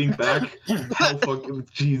glass eating back. How fucking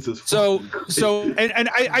Jesus. So and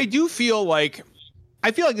I do feel like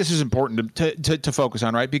this is important to focus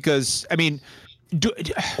on, right? Because I mean,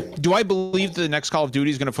 do I believe the next Call of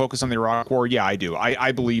Duty is going to focus on the Iraq War? Yeah, I do.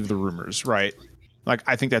 I believe the rumors, right? Like,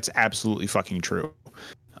 I think that's absolutely fucking true.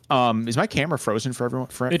 Is my camera frozen for everyone?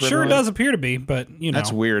 It sure does appear to be, but you know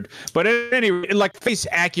that's weird. But anyway, like, face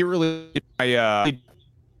accurately, John?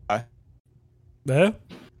 No.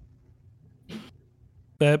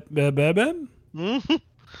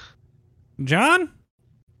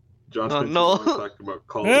 Talking about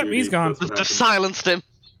Call of Duty. He's gone. Just silenced him.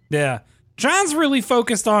 Yeah. John's really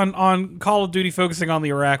focused on Call of Duty, focusing on the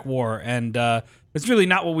Iraq War, and it's really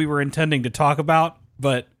not what we were intending to talk about,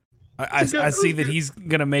 but I see that he's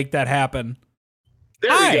going to make that happen.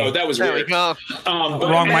 There we go. That was There weird. we go.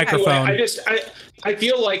 Wrong microphone. I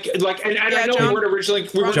feel like, and I know John. we weren't originally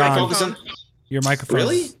John. going to focus on. Your microphone.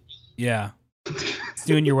 Really? Yeah. It's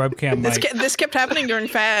doing your webcam mic. This kept happening during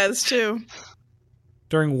Phas too.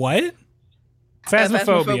 During what?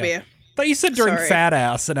 Phasmophobia. I thought you said during Sorry. fat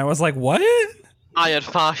ass, and I was like, what? I had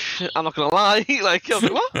fash. I'm not gonna lie. Like, I was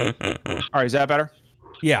like, what? all right, is that better?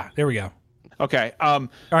 Yeah, there we go. Okay. All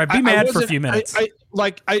right, be mad for a few minutes. I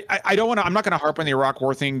don't want to. I'm not going to harp on the Iraq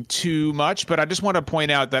War thing too much, but I just want to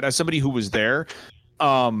point out that as somebody who was there,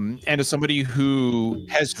 and as somebody who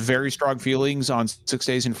has very strong feelings on 6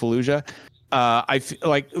 Days in Fallujah, I feel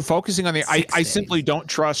like focusing on the. I simply don't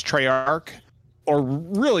trust Treyarch or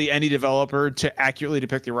really any developer to accurately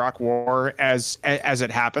depict the Iraq War as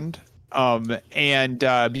it happened,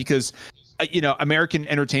 because American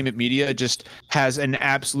entertainment media just has an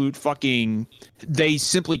absolute fucking. They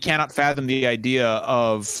simply cannot fathom the idea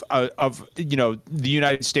of the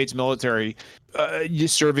United States military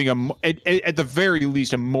serving at the very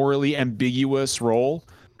least a morally ambiguous role.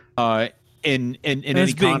 In any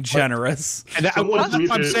being conflict. Generous, and that's what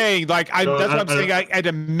I'm saying. Like, that's what I'm saying. At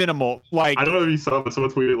a minimal, like, I don't know if you saw, but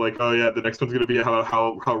someone tweeted like, "Oh yeah, the next one's gonna be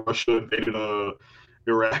how Russia invaded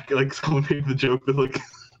Iraq." Like, someone made the joke that like,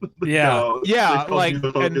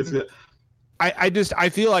 I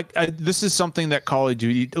feel like this is something that Call of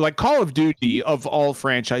Duty of all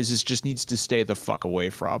franchises just needs to stay the fuck away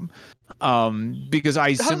from, because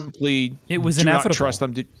I simply not trust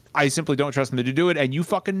them to. I simply don't trust them to do it. And you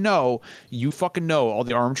fucking know all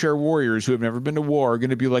the armchair warriors who have never been to war are going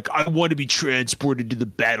to be like, I want to be transported to the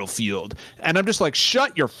battlefield. And I'm just like,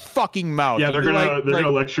 shut your fucking mouth. Yeah, they're gonna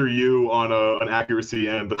lecture you on an accuracy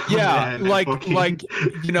and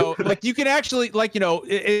you can actually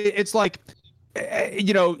it's like.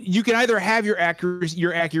 You can either have your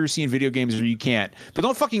accuracy in video games or you can't, but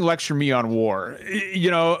don't fucking lecture me on war.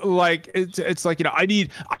 It's like,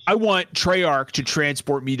 I want Treyarch to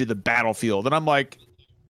transport me to the battlefield, and I'm like,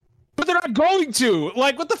 but they're not going to.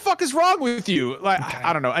 Like, what the fuck is wrong with you? Like, okay.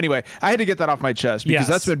 I don't know. Anyway, I had to get that off my chest because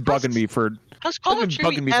that's been bugging me for. Has Call of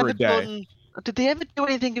Duty ever done? Did they ever do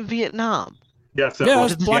anything in Vietnam? Yes, it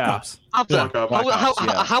was Black Ops.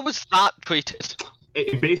 How was that treated?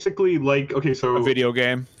 It basically, like, okay, so a video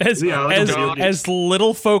game, as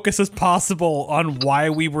little focus as possible on why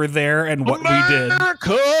we were there and what we did.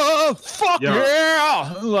 Fuck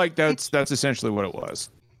yeah! Like, that's essentially what it was.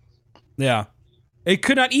 Yeah, it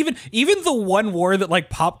could not even the one war that like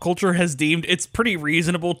pop culture has deemed it's pretty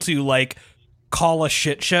reasonable to like call a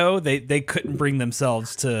shit show. They couldn't bring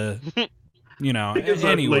themselves to,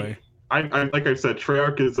 anyway. I like I said,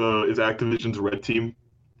 Treyarch is Activision's red team.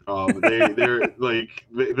 They're like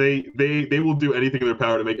they will do anything in their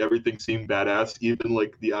power to make everything seem badass, even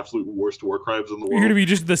like the absolute worst war crimes in the world. You're gonna be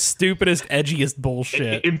just the stupidest, edgiest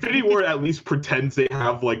bullshit. Infinity War at least pretends they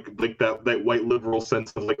have like that white liberal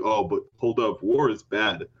sense of like, oh, but hold up, war is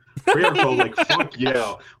bad. Treyarch all like, fuck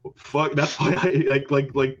yeah, fuck. That's why I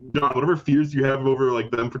like John, whatever fears you have over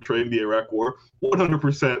like them portraying the Iraq War,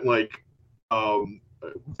 100% like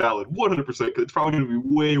valid, 100%, because it's probably going to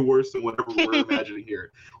be way worse than whatever we're imagining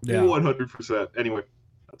here. 100%. Anyway,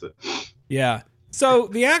 that's it. Yeah. So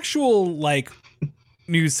the actual like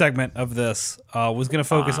news segment of this was going to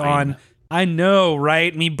focus on, I know,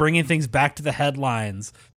 right? Me bringing things back to the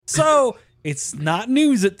headlines. So it's not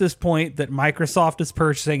news at this point that Microsoft is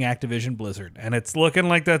purchasing Activision Blizzard, and it's looking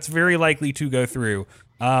like that's very likely to go through.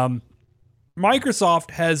 Microsoft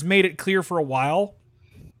has made it clear for a while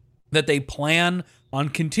that they plan on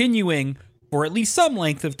continuing for at least some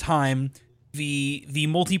length of time the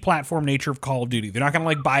multi-platform nature of Call of Duty. They're not going to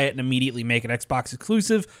like buy it and immediately make it Xbox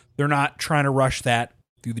exclusive. They're not trying to rush that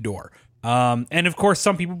through the door. And of course,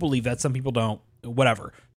 some people believe that, some people don't.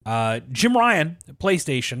 Whatever. Jim Ryan,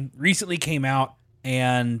 PlayStation, recently came out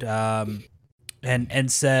and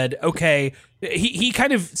said, okay, he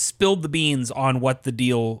kind of spilled the beans on what the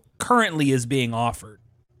deal currently is being offered,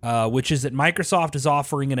 which is that Microsoft is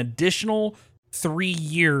offering an additional 3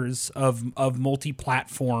 years of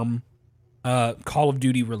multi-platform Call of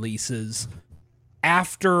Duty releases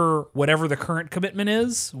after whatever the current commitment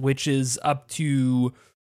is, which is up to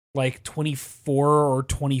like 24 or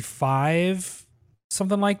 25,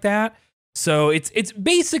 something like that. So it's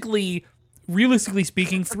basically, realistically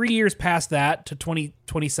speaking, 3 years past that to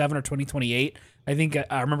 2027 or 2028. I think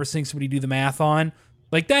I remember seeing somebody do the math on.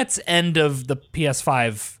 Like, that's end of the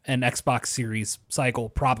PS5 and Xbox Series cycle,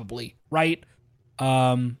 probably, right?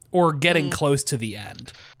 Or getting close to the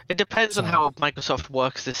end. It depends on how Microsoft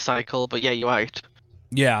works this cycle, but yeah, you're right.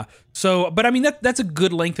 Yeah. So, but I mean, that's a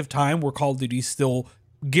good length of time where Call of Duty is still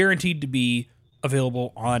guaranteed to be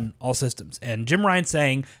available on all systems. And Jim Ryan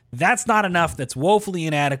saying that's not enough. That's woefully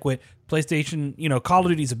inadequate. PlayStation, Call of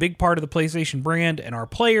Duty is a big part of the PlayStation brand and our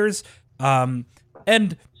players. And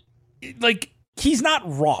like, he's not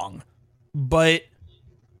wrong, but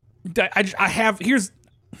I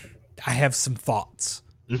have some thoughts,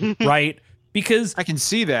 right? Because I can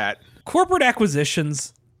see that corporate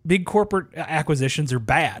acquisitions, big corporate acquisitions are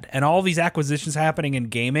bad. And all these acquisitions happening in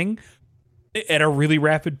gaming at a really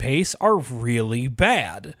rapid pace are really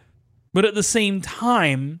bad. But at the same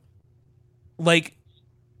time, like,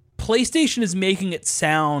 PlayStation is making it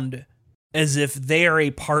sound as if they are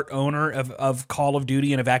a part owner of Call of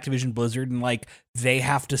Duty and of Activision Blizzard, and like they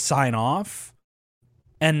have to sign off.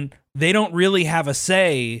 And they don't really have a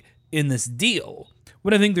say in this deal.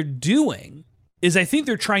 What I think they're doing is I think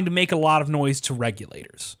they're trying to make a lot of noise to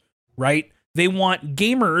regulators. right? They want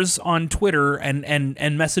gamers on Twitter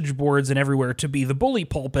and message boards and everywhere to be the bully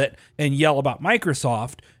pulpit and yell about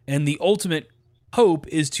Microsoft. And the ultimate hope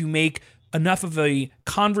is to make enough of a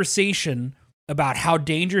conversation about how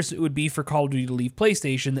dangerous it would be for Call of Duty to leave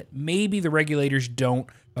PlayStation that maybe the regulators don't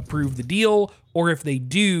approve the deal, or if they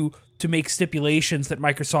do, to make stipulations that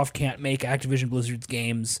Microsoft can't make Activision Blizzard's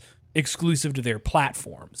games exclusive to their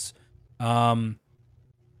platforms. And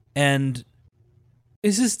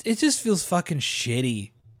it just feels fucking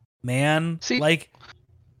shitty, man. See, like,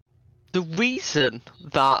 the reason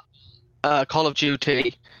that Call of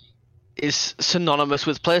Duty is synonymous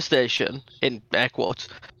with PlayStation, in air quotes,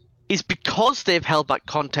 is because they've held back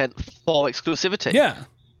content for exclusivity. yeah.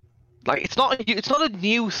 Like, it's not a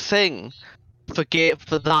new thing for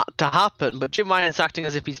that to happen, but Jim Ryan's acting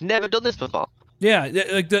as if he's never done this before. Yeah,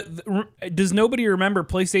 like does nobody remember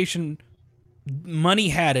PlayStation money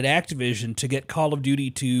had at Activision to get Call of Duty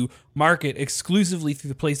to market exclusively through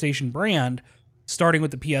the PlayStation brand, starting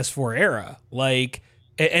with the PS4 era? Like,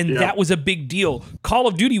 and that was a big deal. Call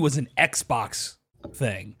of Duty was an Xbox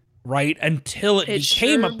thing, right? Until it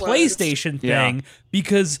became a PlayStation thing,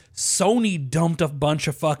 because Sony dumped a bunch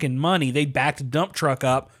of fucking money. They backed a dump truck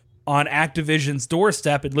up on Activision's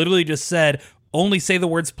doorstep and literally just said, only say the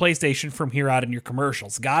words PlayStation from here out in your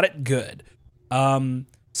commercials. Got it? Good.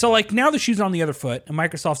 So like now the shoe's on the other foot and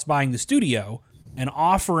Microsoft's buying the studio and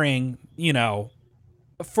offering,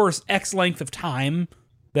 for X length of time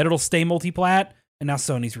that it'll stay multi-plat. And now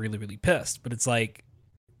Sony's really, really pissed. But it's like,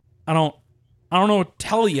 I don't know what to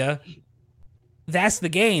tell you. That's the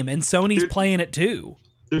game, and Sony's playing it too.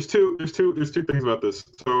 There's two things about this.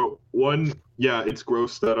 So one, yeah, it's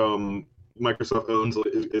gross that Microsoft owns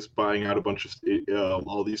is buying out a bunch of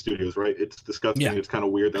all these studios, right? It's disgusting. Yeah. It's kind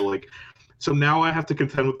of weird that like, so now I have to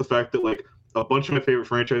contend with the fact that like a bunch of my favorite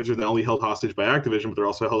franchises are not only held hostage by Activision, but they're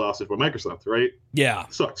also held hostage by Microsoft, right? Yeah,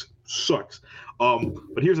 sucks.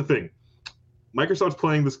 But here's the thing. Microsoft's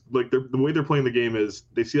playing this, like, the way they're playing the game is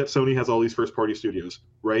they see that Sony has all these first-party studios,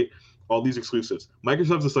 right? All these exclusives.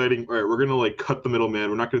 Microsoft's deciding, all right, we're going to, like, cut the middleman.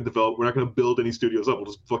 We're not going to build any studios up. We'll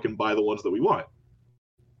just fucking buy the ones that we want.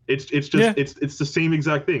 It's the same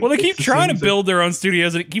exact thing. Well, they keep trying to build their own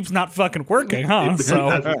studios, and it keeps not fucking working, huh?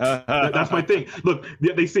 That's my thing. Look,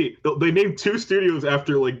 they named 2 studios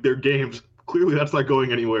after, like, their games. Clearly that's not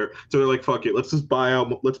going anywhere. So they're like, fuck it, let's buy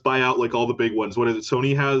out like all the big ones. What is it?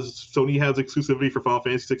 Sony has exclusivity for Final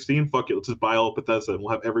Fantasy 16. Fuck it, let's just buy all Bethesda and we'll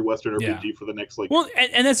have every Western RPG for the next like. Well,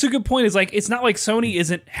 and that's a good point. Is like it's not like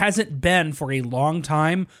Sony hasn't been for a long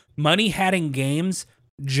time money hatting games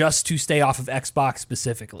just to stay off of Xbox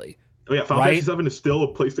specifically. Oh yeah, Final Fantasy 7 is still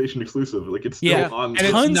a PlayStation exclusive. Like it's still on. And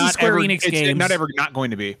tons of Square Enix games. It's not ever not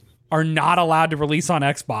going to be. Are not allowed to release on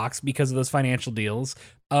Xbox because of those financial deals.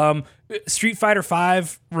 Street Fighter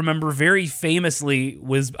V, remember, very famously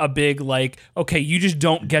was a big like, okay, you just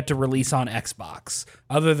don't get to release on Xbox.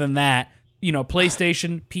 Other than that,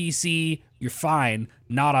 PlayStation, PC, you're fine.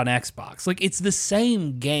 Not on Xbox. Like it's the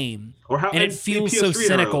same game, and it feels so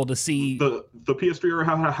cynical to see the PS3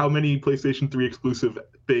 era. How many PlayStation 3 exclusive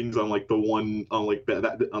things on like the one on like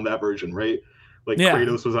that on that version, right? Like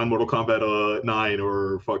Kratos was on Mortal Kombat 9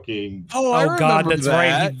 or fucking. Oh God, that's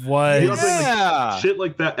right. He was. Like, shit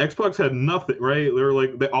like that. Xbox had nothing, right? They were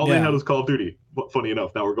like they had was Call of Duty. But funny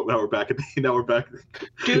enough, now we're back.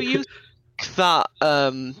 Do you think that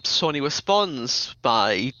Sony responds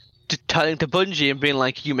by turning to Bungie and being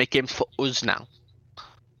like, "You make games for us now,"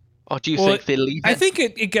 or do you think they leave it? I think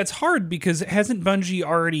it gets hard because hasn't Bungie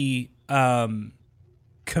already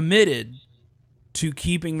committed to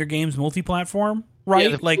keeping their games multi-platform,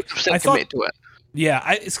 right? Yeah, like I thought to it. Yeah,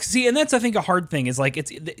 I see, and that's I think a hard thing is like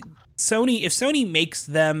it's Sony. If Sony makes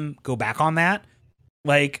them go back on that,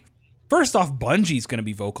 like first off, Bungie's going to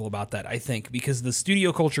be vocal about that. I think because the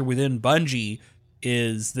studio culture within Bungie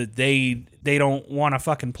is that they don't want to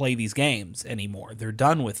fucking play these games anymore. They're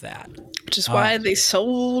done with that, which is why they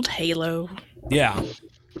sold Halo. Yeah.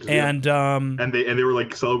 And they were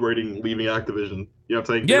like celebrating leaving Activision. You know what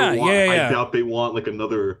I'm saying? Yeah. I doubt they want like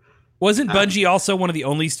another. Wasn't Bungie also one of the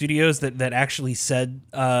only studios that actually said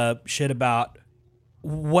shit about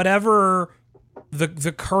whatever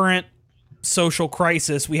the current social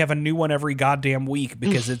crisis? We have a new one every goddamn week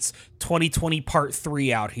because it's 2020 Part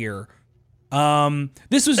 3 out here.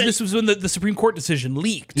 This was when the Supreme Court decision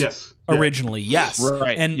leaked. Yes. Originally, yes.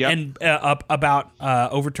 Right. And about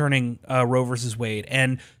overturning Roe versus Wade.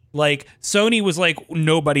 And like Sony was like,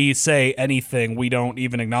 nobody say anything. We don't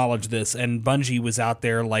even acknowledge this. And Bungie was out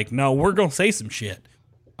there like, no, we're gonna say some shit.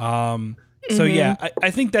 So yeah,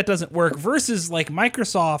 I think that doesn't work. Versus like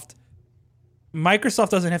Microsoft, Microsoft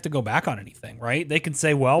doesn't have to go back on anything, right? They can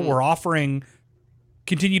say, well, we're offering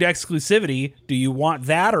continued exclusivity. Do you want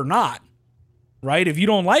that or not? Right? If you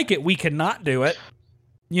don't like it, we cannot do it.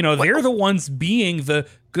 You know, they're the ones being the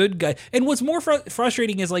good guy. And what's more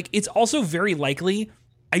frustrating is, like, it's also very likely,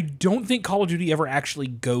 I don't think Call of Duty ever actually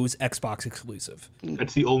goes Xbox exclusive.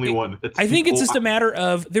 It's the only one. I think it's just a matter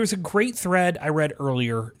of, there's a great thread I read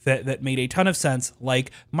earlier that made a ton of sense.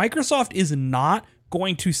 Like, Microsoft is not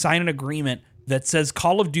going to sign an agreement that says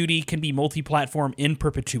Call of Duty can be multi-platform in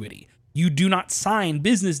perpetuity. You do not sign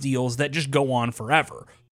business deals that just go on forever.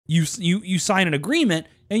 You sign an agreement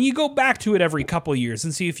and you go back to it every couple of years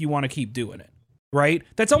and see if you want to keep doing it, right?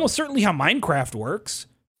 That's almost certainly how Minecraft works,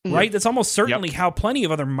 right? That's almost certainly how plenty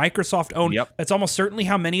of other Microsoft-owned, that's almost certainly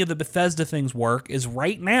how many of the Bethesda things work, is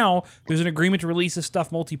right now there's an agreement to release this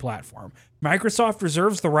stuff multi-platform. Microsoft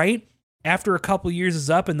reserves the right, after a couple of years is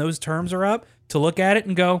up and those terms are up, to look at it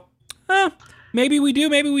and go, maybe we do,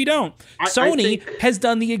 maybe we don't. Sony has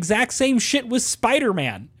done the exact same shit with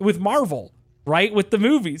Spider-Man, with Marvel, right? With the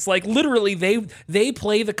movies. Like, literally, they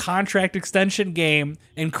play the contract extension game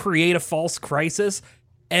and create a false crisis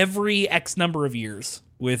every X number of years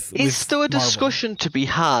with Is there a Marvel. discussion to be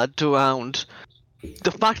had around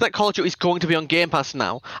the fact that Call of Duty is going to be on Game Pass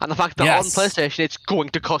now, and the fact that on PlayStation it's going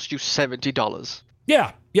to cost you $70?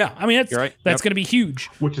 Yeah. I mean, that's right. going to be huge.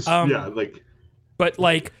 Which is, But,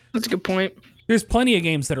 like... That's a good point. There's plenty of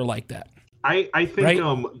games that are like that. I think right?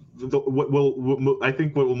 I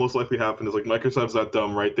think what will most likely happen is, like, Microsoft's that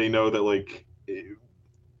dumb, right? They know that, like,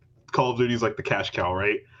 Call of Duty is like the cash cow,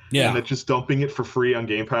 right? Yeah. And that just dumping it for free on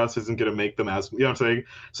Game Pass isn't going to make them as, you know what I'm saying?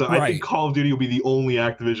 So I think Call of Duty will be the only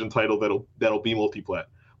Activision title that'll be multi-plat.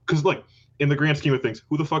 Because, like, in the grand scheme of things,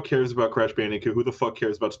 who the fuck cares about Crash Bandicoot? Who the fuck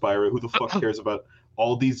cares about Spyro? Who the fuck cares about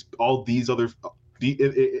all these other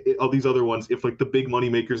ones? If, like, the big money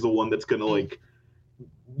maker's the one that's gonna, like,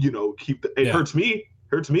 you know, keep the, it hurts me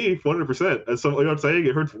 100%. As some, you know what I'm saying?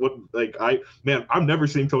 It hurts what, like, I'm never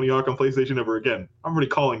seeing Tony Hawk on PlayStation ever again. I'm already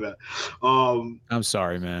calling that. I'm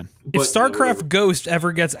sorry, man. If StarCraft Ghost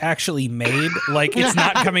ever gets actually made, like, it's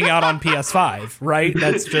not coming out on PS5, right?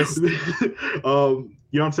 That's just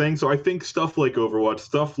you know what I'm saying? So I think stuff like Overwatch,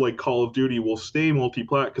 stuff like Call of Duty will stay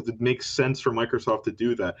multi-plat because it makes sense for Microsoft to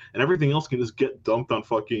do that, and everything else can just get dumped on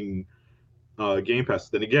fucking Game Pass.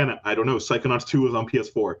 Then again, I don't know. Psychonauts 2 is on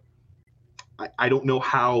PS4. I don't know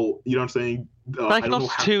how. You know what I'm saying?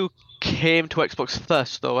 Psychonauts 2 came to Xbox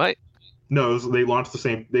first, though, right? No, they launched the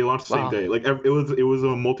same. They launched the same day. Like, it was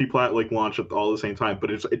a multi-plat, like, launch at all the same time.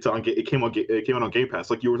 But it's on. It came out on Game Pass,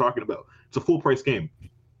 like you were talking about. It's a full price game.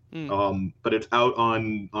 But it's out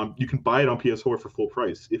on. You can buy it on PS4 for full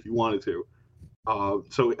price if you wanted to.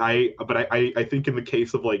 So I think in the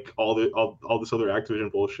case of, like, all this other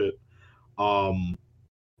Activision bullshit, Call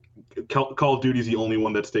of Duty is the only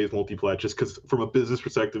one that stays multi-plat, just because from a business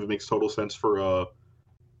perspective it makes total sense for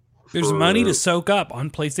there's money to soak up on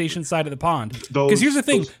PlayStation side of the pond. Because here's the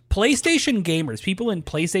thing, PlayStation gamers, people in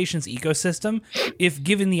PlayStation's ecosystem, if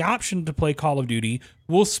given the option to play Call of Duty,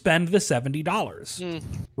 will spend the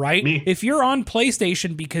 $70, right? Me. If you're on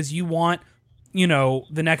PlayStation because you want, you know,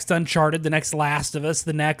 the next Uncharted, the next Last of Us,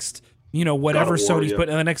 the next, you know, whatever Sony's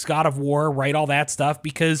putting in the next God of War, right? All that stuff,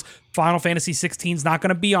 because Final Fantasy 16 is not going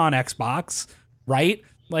to be on Xbox, right?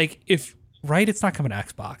 Like, it's not coming to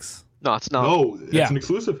Xbox. No, it's not. No, it's an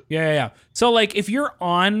exclusive. Yeah. So, like, if you're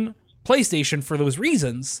on PlayStation for those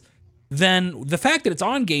reasons, then the fact that it's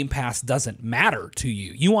on Game Pass doesn't matter to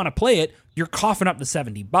you. You want to play it, you're coughing up the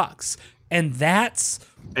 $70. And that's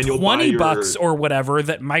 $20 or whatever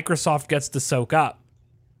that Microsoft gets to soak up.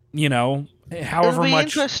 You know, however much. It'll be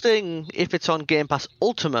interesting if it's on Game Pass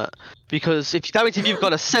Ultimate, because that means if you've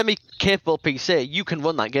got a semi-capable PC, you can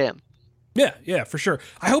run that game. Yeah, for sure.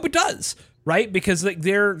 I hope it does, right? Because, like,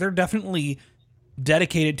 they're definitely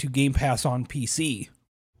dedicated to Game Pass on PC.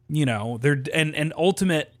 You know, and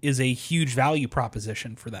Ultimate is a huge value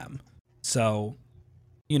proposition for them. So,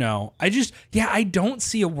 you know, I don't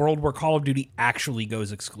see a world where Call of Duty actually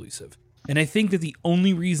goes exclusive. And I think that the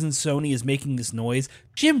only reason Sony is making this noise,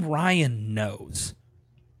 Jim Ryan knows,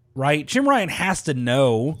 right? Jim Ryan has to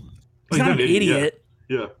know. He's not an idiot.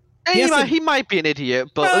 Yeah. He might be an idiot,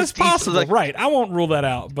 but it's possible, right? I won't rule that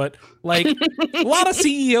out, but, like, a lot of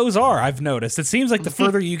CEOs are, I've noticed. It seems like the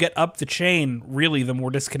further you get up the chain, really, the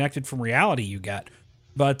more disconnected from reality you get.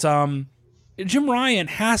 But Jim Ryan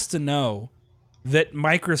has to know that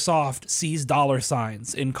Microsoft sees dollar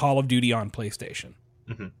signs in Call of Duty on PlayStation.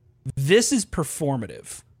 Mm-hmm. This is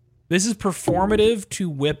performative. This is performative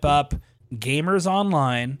to whip up gamers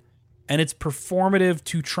online, and it's performative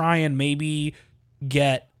to try and maybe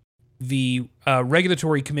get the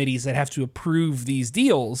regulatory committees that have to approve these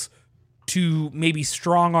deals to maybe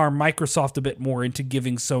strong arm Microsoft a bit more into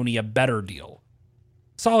giving Sony a better deal.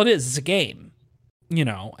 That's all it is. It's a game, you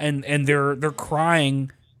know, and they're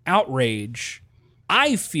crying outrage,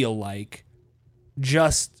 I feel like,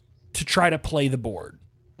 just to try to play the board,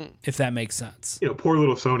 if that makes sense. You know, poor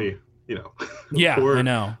little Sony, you know. Yeah, I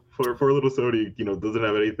know. Poor little Sony, you know, doesn't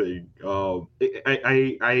have anything.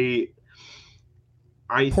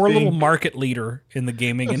 I Poor think, little market leader in the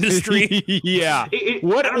gaming industry. Yeah.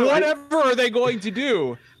 Whatever are they going to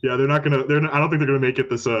do? Yeah, they're not gonna. I don't think they're gonna make it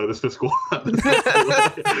this fiscal. I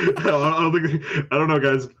don't know,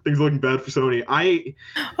 guys. Things are looking bad for Sony.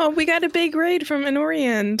 Oh, we got a big raid from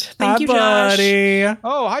Anoriand. Thank Hi, you, Josh. buddy.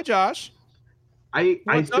 Oh, hi, Josh. I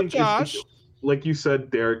What's up, think Josh? like you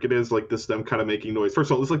said, Derek, it is like this them kind of making noise.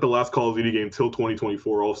 First of all, this is like the last Call of Duty game till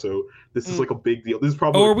 2024. Also, this is like a big deal. This is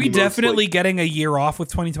probably. Oh, are we the most, definitely like, getting a year off with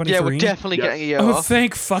 2023? Yeah, we're definitely Yes. getting a year Oh, off.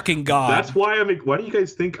 thank fucking God. That's why why do you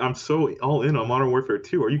guys think I'm so all in on Modern Warfare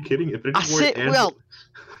 2? Are you kidding? Infinity I Ward say, and- well,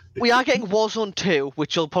 we are getting Warzone 2,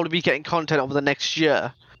 which will probably be getting content over the next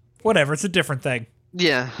year. Whatever, it's a different thing.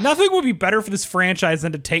 Yeah. Nothing would be better for this franchise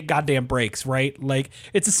than to take goddamn breaks, right? Like,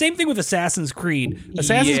 it's the same thing with Assassin's Creed.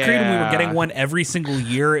 Assassin's Creed, when we were getting one every single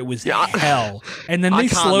year, it was hell. And then I they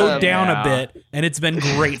can't, slowed down a yeah. bit, and it's been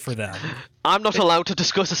great for them. I'm not allowed to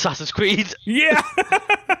discuss Assassin's Creed. Yeah.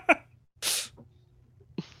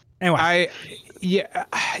 Anyway,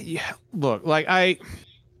 Look, like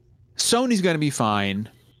Sony's going to be fine.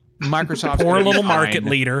 Microsoft's poor gonna be little fine. market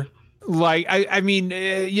leader. Like I mean,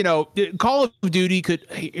 you know, Call of Duty could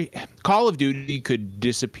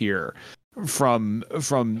disappear from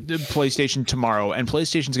the PlayStation tomorrow, and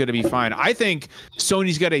PlayStation's going to be fine. I think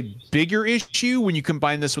Sony's got a bigger issue when you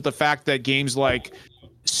combine this with the fact that games like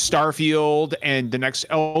Starfield and the next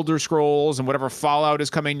Elder Scrolls and whatever Fallout is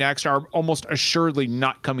coming next are almost assuredly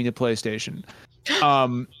not coming to PlayStation.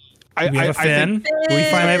 We have a Finn. think, Do we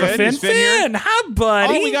finally have a Finn? Is Finn here? Finn, hi,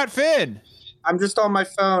 buddy. oh, we got Finn. I'm just on my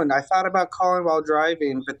phone. I thought about calling while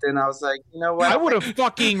driving, but then I was like, you know what? I would have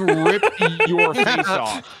fucking ripped your face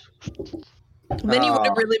off. Then you would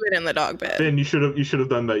have really been in the dog bed. Finn, you should have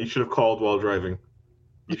done that. You should have called while driving.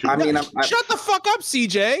 You should. I mean, Shut the fuck up,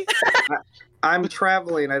 CJ. I'm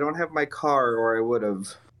traveling. I don't have my car, or I would have.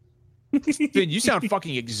 Finn, you sound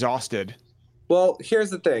fucking exhausted. Well,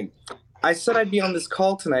 here's the thing. I said I'd be on this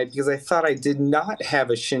call tonight because I thought I did not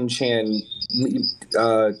have a Shin-Chan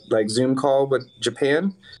like Zoom call with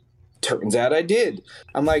Japan. Turns out I did.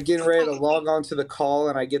 I'm like getting ready to log on to the call,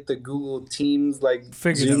 and I get the Google Teams like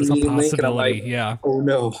Figured Zoom it was a meeting link, and I'm possibility. like, Yeah. oh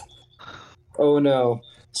no.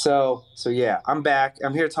 So yeah, I'm back.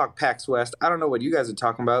 I'm here to talk PAX West. I don't know what you guys are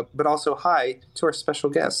talking about, but also hi to our special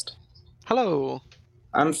guest. Hello.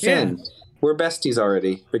 I'm Finn. We're besties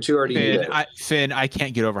already, but you already knew that. Finn, I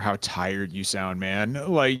can't get over how tired you sound, man.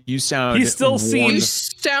 Like you sound. He still worn- You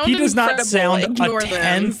seems- sound He does not incredible. sound Ignore a them.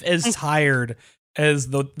 tenth as tired as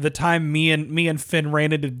the time me and Finn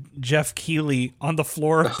ran into Jeff Keighley on the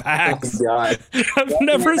floor of Oh PAX. God, I've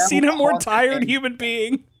never that seen was a more haunted, tired man. human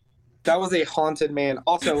being. that was a haunted man.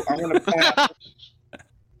 Also, I'm gonna point out.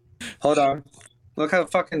 Hold on. Look how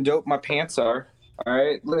fucking dope my pants are. All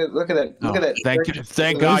right, look at that. Look at that.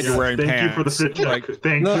 Thank God you're wearing Thank pants. you for the fit check.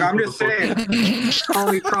 Thank Look, you. I'm for just the fit- saying.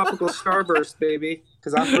 Call me Tropical Starburst, baby,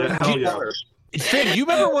 because I'm Yeah, hell yeah. color. Finn, do you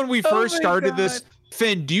remember when we first my started this? God.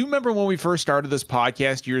 Finn, do you remember when we first started this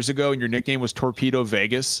podcast years ago and your nickname was Torpedo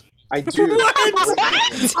Vegas? I do.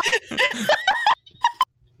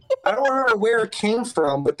 I don't remember where it came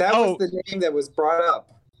from, but that was the name that was brought up.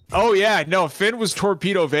 Oh yeah, no, Finn was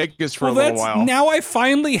Torpedo Vegas for a little while. Now I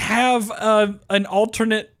finally have an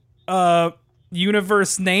alternate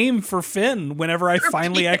universe name for Finn whenever I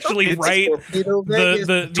finally actually write Torpedo Vegas,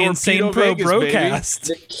 the Insane Pro Vegas, broadcast.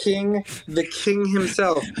 the king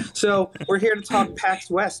himself. So we're here to talk PAX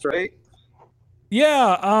West, right?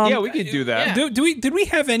 Yeah, Yeah, we could do that. Yeah. Did we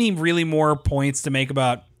have any really more points to make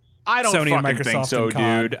about I don't Sony and fucking think Microsoft so, and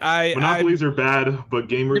COD? dude. I Monopolies are bad, but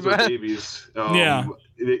gamers are babies. Yeah.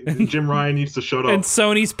 Jim Ryan needs to shut up. and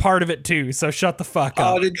Sony's part of it too, so shut the fuck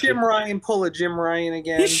up. Oh, did Jim Ryan pull a Jim Ryan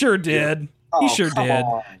again? He sure did. Oh, He sure come did.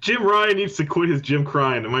 on. Jim Ryan needs to quit his Jim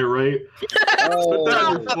crying. Am I right? Put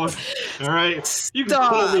that in your fuck- All right, you can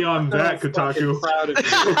Stop. quote me on that, I'm fucking Kotaku. proud of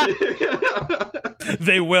you.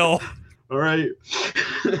 They will. All right.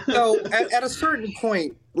 So at a certain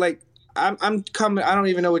point, like I'm coming. I don't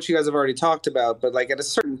even know what you guys have already talked about, but like at a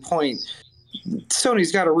certain point,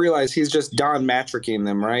 Sony's got to realize he's just Don Matricking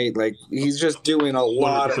them, right? Like he's just doing a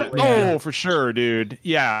lot of. 100%. Oh, for sure, dude.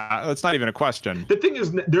 Yeah, that's not even a question. The thing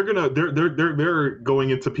is, they're going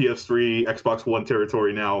into PS3, Xbox One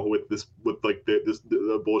territory now with this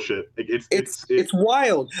bullshit. Like, it's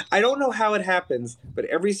wild. I don't know how it happens, but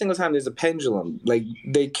every single time there's a pendulum. Like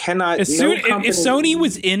they cannot. If Sony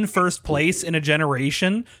was in first place in a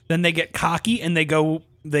generation, then they get cocky and they go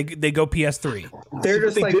PS3. They're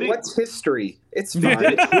just They like, did it- what's history? It's They fine.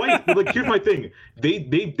 did it twice. Like, here's my thing.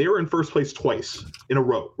 They were in first place twice in a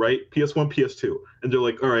row, right? PS1, PS2, and they're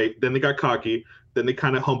like, all right. Then they got cocky. Then they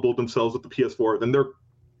kind of humbled themselves with the PS4. Then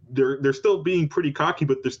they're still being pretty cocky,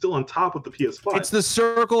 but they're still on top of the PS5. It's the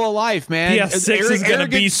circle of life, man. PS6 is gonna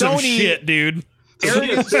be some shit, dude.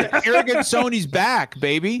 Arrogant Sony's back,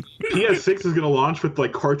 baby. PS6 is gonna launch with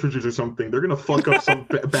like cartridges or something. They're gonna fuck up some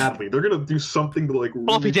badly. They're gonna do something to like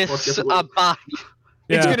Floppy really fuck disks everyone. are back.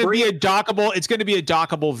 It's Yeah. gonna be a dockable. It's gonna be a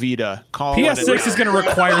dockable Vita. Call it PS6 is going to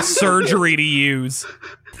require surgery to use.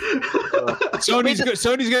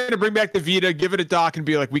 Sony's gonna bring back the Vita, give it a dock, and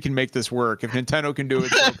be like, we can make this work. If Nintendo can do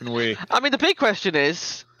it, so can we. I mean, the big question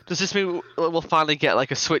is, does this mean we'll finally get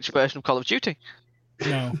like a Switch version of Call of Duty?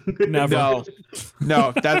 No, never.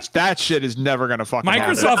 No, that shit is never gonna fucking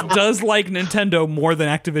happen. Microsoft does like Nintendo more than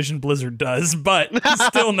Activision Blizzard does, but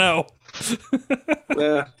still no.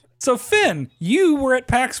 Yeah. So Finn, you were at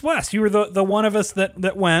PAX West. You were the one of us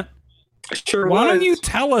that went. Sure. Why don't was. you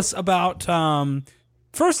tell us about?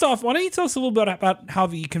 First off, why don't you tell us a little bit about how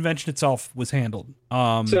the convention itself was handled?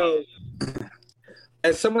 So,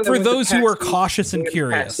 as someone that For went to those who PAX are East cautious and PAX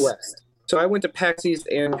curious. West. So I went to PAX East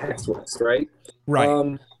and PAX West, right?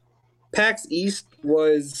 Right. PAX East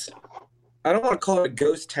was, I don't want to call it a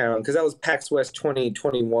ghost town because that was PAX West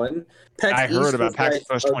 2021. PAX I heard East about was PAX like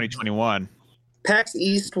West a- 2021. PAX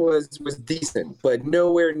East was decent, but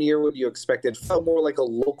nowhere near what you expected. Felt more like a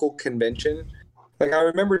local convention. Like I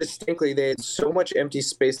remember distinctly, they had so much empty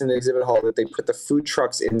space in the exhibit hall that they put the food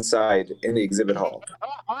trucks inside in the exhibit hall.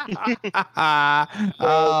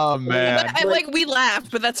 Oh man. We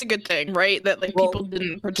laughed, but that's a good thing, right? That like Well- people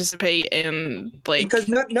didn't participate in like Because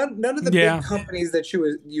none of the Yeah. big companies that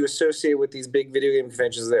you associate with these big video game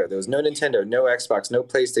conventions there. There was no Nintendo, no Xbox, no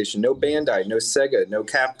PlayStation, no Bandai, no Sega, no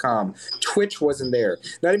Capcom. Twitch wasn't there.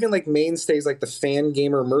 Not even like mainstays like the Fan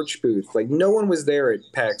Gamer merch booth. Like no one was there at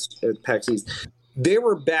PAX East. They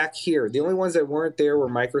were back here. The only ones that weren't there were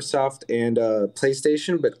Microsoft and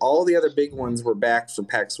PlayStation, but all the other big ones were back for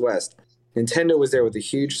PAX West. Nintendo was there with a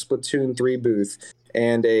huge Splatoon 3 booth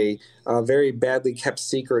and a very badly kept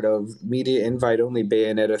secret of media invite only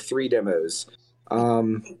Bayonetta 3 demos.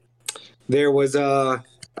 There was So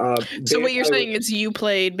what you're Bayonetta- saying is you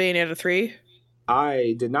played Bayonetta 3?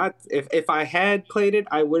 I did not. If I had played it,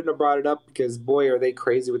 I wouldn't have brought it up because boy, are they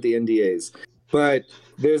crazy with the NDAs. But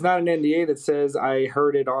there's not an NDA that says I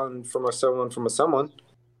heard it on from someone.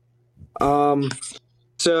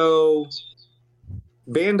 So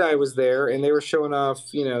Bandai was there and they were showing off,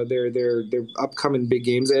 their upcoming big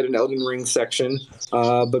games. They had an Elden Ring section,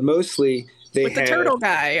 but mostly they With the had turtle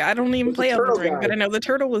guy. I don't even With the play Elden turtle Ring, guy. but I know the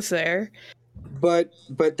turtle was there. But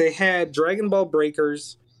they had Dragon Ball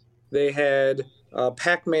Breakers. They had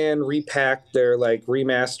Pac-Man Repacked, their like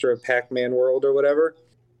remaster of Pac-Man World or whatever.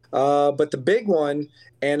 But the big one,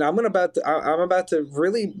 and I'm about to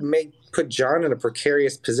really put John in a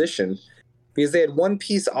precarious position because they had One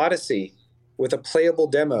Piece Odyssey with a playable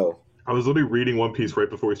demo. I was literally reading One Piece right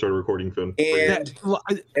before we started recording, Finn. And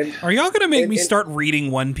Are y'all gonna make and- me and- start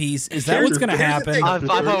reading One Piece? Is that what's gonna Here's the happen? thing.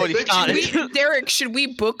 I've already Should started. Derek, should we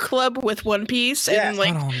book club with One Piece Yeah. and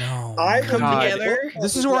like I don't know. I come God. together?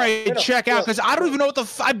 This is where I No, check out look. because I don't even know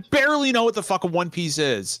I barely know what the fuck a One Piece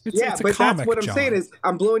is. It's a but comic, that's what I'm John. saying is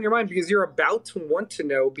I'm blowing your mind because you're about to want to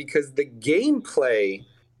know because the gameplay,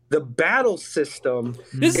 the battle system,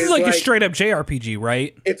 This is is like a like- straight up JRPG,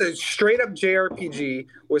 right? it's a straight up JRPG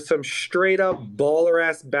with some straight up baller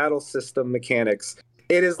ass battle system mechanics.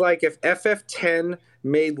 It is like if FF10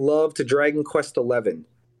 made love to Dragon Quest 11.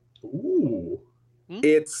 Ooh.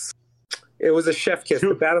 It was a chef kiss.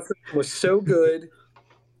 The battle system was so good.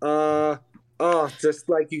 Just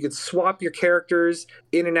like you could swap your characters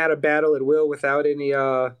in and out of battle at will without any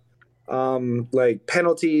like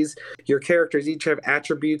penalties. Your characters each have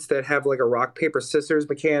attributes that have like a rock paper scissors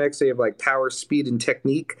mechanic. So you have like power, speed, and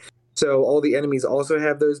technique. So all the enemies also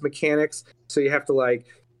have those mechanics. So you have to like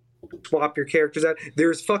swap your characters out.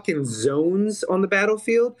 There's fucking zones on the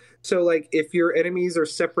battlefield. So like if your enemies are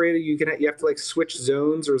separated, you have to like switch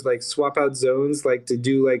zones or like swap out zones like to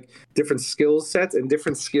do like different skill sets, and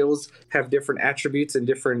different skills have different attributes and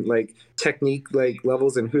different like technique like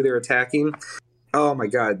levels and who they're attacking. Oh my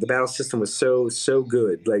god, the battle system was so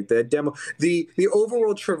good. Like that demo, the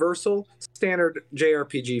overworld traversal, standard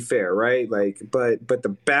JRPG fare, right? Like, but the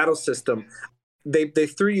battle system, they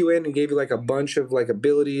threw you in and gave you like a bunch of like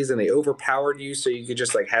abilities, and they overpowered you so you could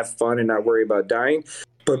just like have fun and not worry about dying.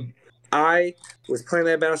 But I was playing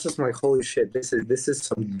that battle system like, holy shit, this is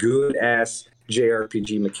some good ass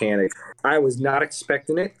JRPG mechanic. I was not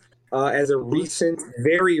expecting it. As a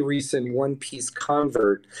very recent One Piece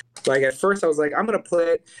convert, like at first I was like, I'm gonna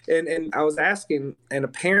play it, and I was asking, and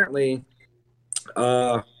apparently,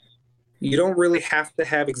 you don't really have to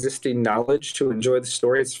have existing knowledge to enjoy the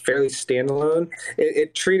story. It's fairly standalone.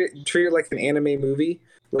 It treated like an anime movie.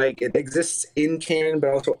 Like it exists in canon,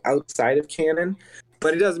 but also outside of canon.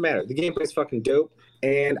 But it doesn't matter. The gameplay is fucking dope.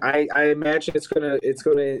 And I imagine it's gonna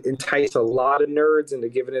entice a lot of nerds into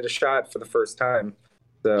giving it a shot for the first time.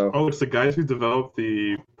 So. Oh, it's the guys who developed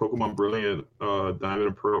the Pokemon Brilliant Diamond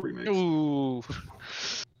and Pearl remakes. Ooh,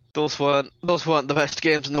 those weren't the best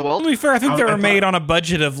games in the world. To be fair, I think they were made on a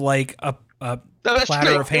budget of like a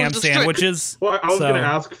platter of ham sandwiches. Well, I was gonna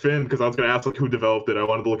ask Finn because I was gonna ask like who developed it. I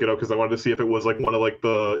wanted to look it up because I wanted to see if it was like one of like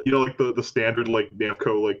the like the standard like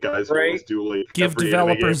Namco like guys who always do like give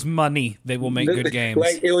developers money, they will make good games.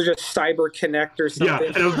 Like it was just Cyber Connect or something. Yeah,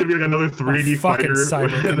 and it was gonna be like another 3D fighter.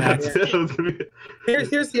 Cyber Connect.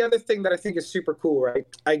 Here's the other thing that I think is super cool, right?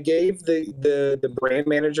 I gave the brand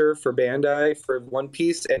manager for Bandai for One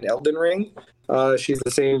Piece and Elden Ring. She's the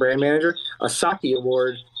same brand manager. A Saki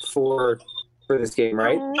Award for this game,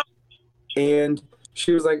 right? And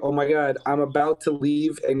she was like, oh my god, I'm about to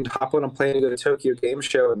leave and hop on a plane to go to Tokyo Game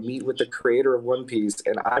Show and meet with the creator of One Piece,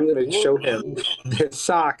 and I'm going to show him this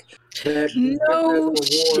sock. No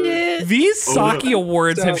shit. These Saki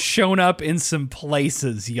Awards have shown up in some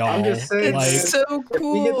places, y'all. I'm just saying, it's so cool. If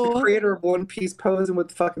we get the creator of One Piece posing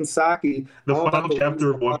with fucking Saki, the final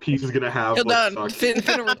chapter of One Piece is going to have done. Finn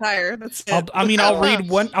will retire. That's it. I'll read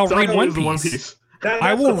One Piece.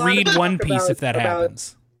 I will read One Piece if that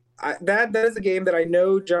happens. That is a game that I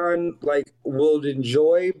know John will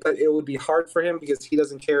enjoy, but it would be hard for him because he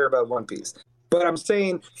doesn't care about One Piece. But I'm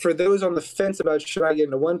saying for those on the fence about should I get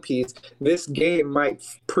into One Piece, this game might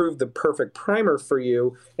prove the perfect primer for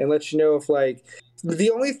you and let you know if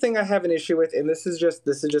the only thing I have an issue with, and this is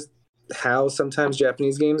just how sometimes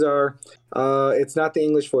Japanese games are, it's not the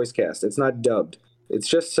English voice cast. It's not dubbed. It's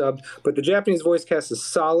just subbed, but the Japanese voice cast is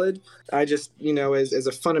solid. I just, as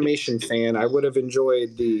a Funimation fan, I would have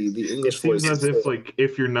enjoyed the English voice. It seems as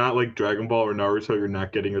if you're not like Dragon Ball or Naruto, you're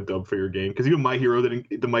not getting a dub for your game because even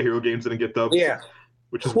the My Hero games didn't get dubbed. Yeah,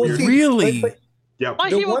 which is weird. Really? Yeah, My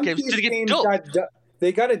Hero games didn't get dubbed.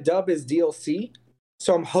 They got a dub as DLC,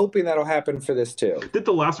 so I'm hoping that'll happen for this too. Did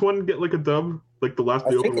the last one get like a dub? Like the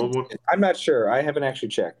open world one? I'm not sure. I haven't actually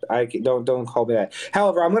checked. Don't call me that.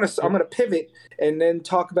 However, I'm gonna pivot and then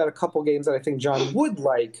talk about a couple games that I think John would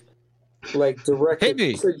like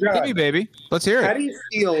directly. Hit me, baby. Let's hear it. How do you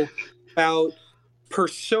feel about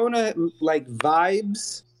Persona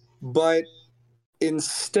vibes, but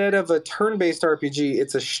instead of a turn-based RPG,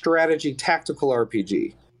 it's a strategy tactical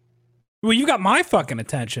RPG? Well, you got my fucking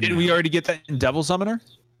attention. Did we already get that in Devil Summoner?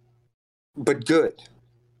 But good.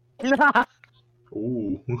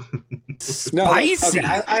 Ooh. Spicy. Okay,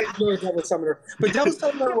 I enjoy Devil Summoner, but Devil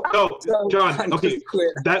Summoner. No, John. Okay,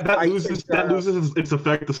 that loses its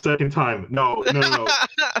effect the second time. No.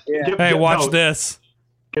 Yeah. Hey, watch this.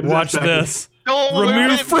 Watch this. No,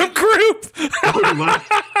 remove from group.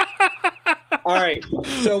 All right.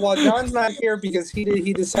 So while John's not here because he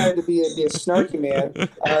decided to be a snarky man,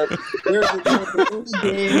 there's a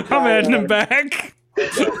game. I'm adding him back.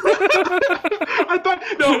 I thought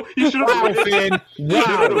you should have waited.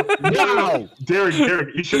 Wow.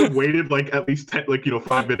 Derek, you should have waited at least 10,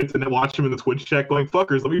 5 minutes and then watch him in the Twitch chat going,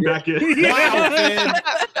 fuckers, let me back in.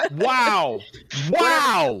 Wow, Finn.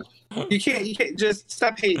 Wow. You can't just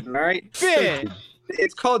stop hating, all right? Finn. So,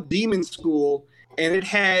 it's called Demon School, and it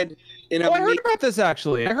had I heard about this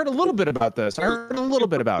actually. I heard a little bit about this.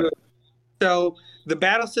 So the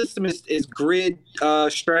battle system is grid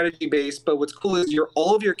strategy based, but what's cool is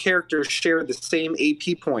all of your characters share the same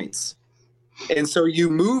AP points. And so you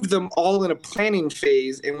move them all in a planning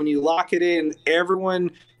phase, and when you lock it in,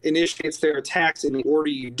 everyone initiates their attacks in the order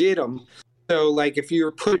you did them. So if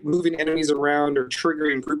you're moving enemies around or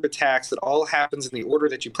triggering group attacks, it all happens in the order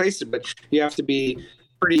that you placed it, but you have to be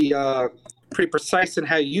pretty precise in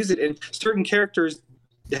how you use it. And certain characters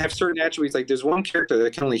have certain attributes. There's one character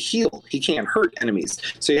that can only heal. He can't hurt enemies.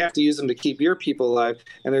 So you have to use them to keep your people alive.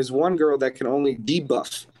 And there's one girl that can only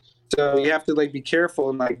debuff. So you have to be careful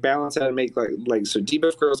and balance out and make so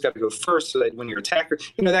debuff girls got to go first so that when you attack her,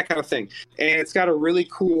 that kind of thing. And it's got a really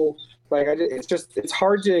cool Like it's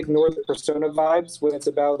hard to ignore the Persona vibes when it's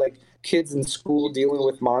about like kids in school dealing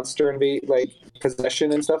with monster like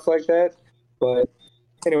possession and stuff like that. But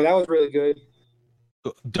anyway, that was really good.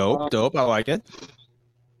 Dope. I like it.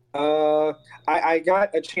 I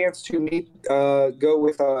got a chance to go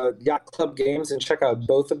with Yacht Club Games and check out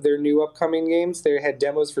both of their new upcoming games. They had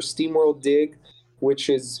demos for SteamWorld Dig, which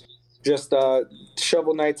is just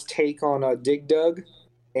Shovel Knight's take on Dig Dug,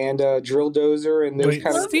 and Drill Dozer, and those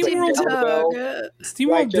kind of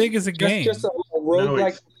SteamWorld Dig is a game. Just a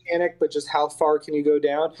roguelike mechanic, but just how far can you go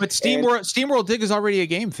down? But SteamWorld Dig is already a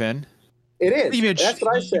game, Finn. It is. That's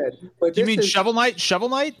what I said. But you mean Shovel Knight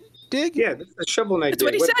Dig? Yeah, this is a Shovel Knight. That's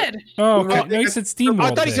what he said. Oh, okay. No, he said SteamWorld.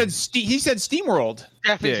 I thought he said SteamWorld.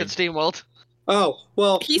 Definitely said SteamWorld. Oh,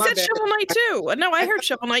 well. He said Shovel Knight too. No, I heard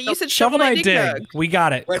Shovel Knight. You said Shovel Knight Dig. We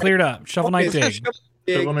got it. Cleared up. Shovel Knight Dig.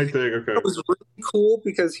 Shovel Knight Dig, okay. It was really cool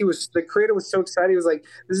because the creator was so excited. He was like,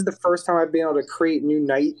 this is the first time I've been able to create new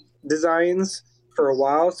knight designs for a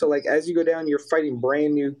while. So, like, as you go down, you're fighting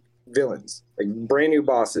brand new villains, like brand new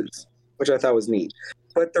bosses, which I thought was neat.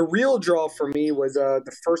 But the real draw for me was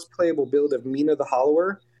the first playable build of Mina the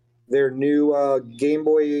Hollower, their new Game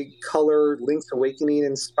Boy Color Link's Awakening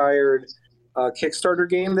inspired Kickstarter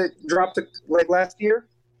game that dropped like last year.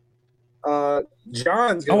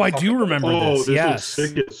 John's gonna I do remember this. Yes,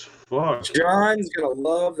 is sick as fuck. John's gonna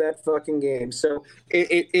love that fucking game. So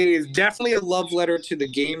it is definitely a love letter to the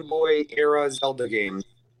Game Boy era Zelda game.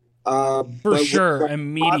 For sure,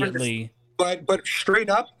 immediately. But straight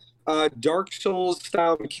up, Dark Souls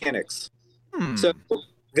style mechanics. So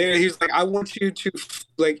there, he's like, I want you to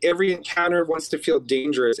like every encounter wants to feel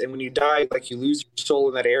dangerous, and when you die, like you lose your soul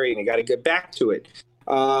in that area, and you got to get back to it.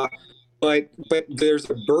 But there's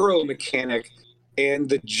a burrow mechanic, and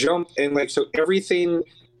the jump, and like so everything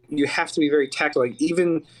you have to be very tactile. Like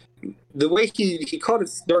even the way he called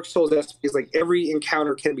it Dark Souls is like every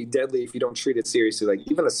encounter can be deadly if you don't treat it seriously. Like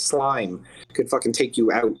even a slime could fucking take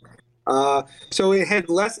you out. So it had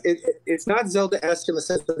less. It's not Zelda-esque in the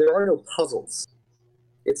sense that there are no puzzles.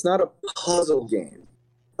 It's not a puzzle game.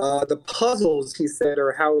 The puzzles, he said,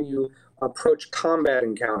 are how you approach combat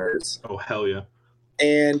encounters. Oh hell yeah!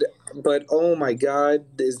 But oh my god,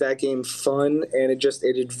 is that game fun? And it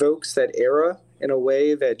evokes that era in a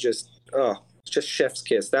way that it's just chef's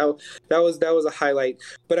kiss. That was a highlight.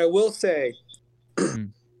 But I will say,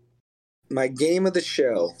 my game of the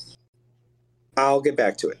show. I'll get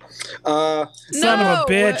back to it. Son of a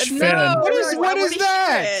bitch, Finn. What is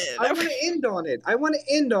that? I want to end on it. I want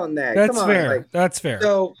to end on that. That's Come on, fair. That's fair.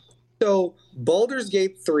 So Baldur's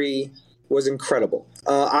Gate 3 was incredible.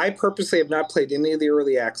 I purposely have not played any of the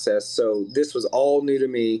early access, so this was all new to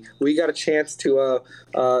me. We got a chance to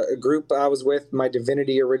a group I was with, my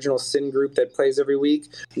Divinity Original Sin group that plays every week.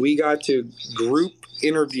 We got to group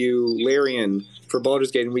interview Larian for Baldur's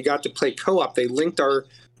Gate, and we got to play co-op. They linked our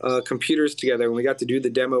computers together, and we got to do the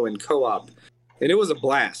demo in co-op, and it was a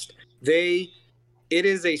blast. It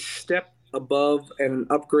is a step above and an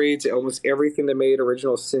upgrade to almost everything that made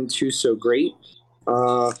Original Sin 2 so great.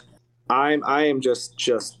 I am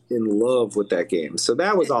just in love with that game, so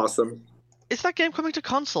that was awesome. Is that game coming to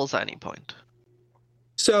consoles at any point?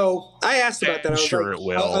 So I asked about that.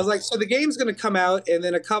 I was like, so the game's going to come out, and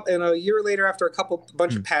then a year later, after a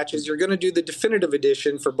bunch of patches, you're going to do the definitive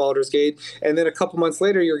edition for Baldur's Gate, and then a couple months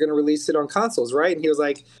later, you're going to release it on consoles, right? And he was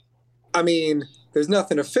like, I mean, there's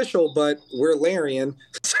nothing official, but we're Larian.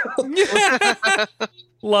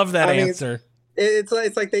 Love that answer. It's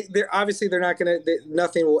like they're obviously they're not gonna.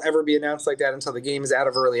 Nothing will ever be announced like that until the game is out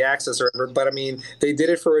of early access or whatever. But I mean, they did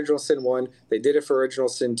it for Original Sin 1. They did it for Original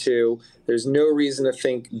Sin 2. There's no reason to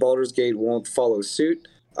think Baldur's Gate won't follow suit.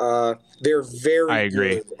 They're very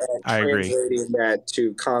good at translating that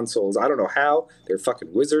to consoles. I don't know how. They're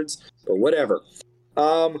fucking wizards, but whatever.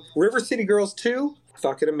 River City Girls 2,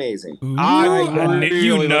 fucking amazing. I'm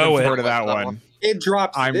really looking forward to that one. It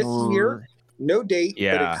drops this year. No date,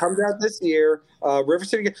 but it comes out this year. River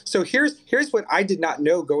City. So here's what I did not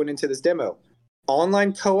know going into this demo: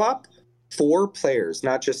 online co-op, 4 players,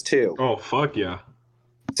 not just 2. Oh fuck yeah!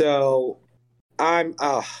 So I'm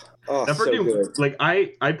that so game, good. Like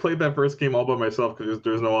I played that first game all by myself because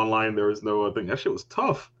there's no online, there was no thing. That shit was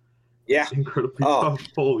tough. Yeah, incredibly tough.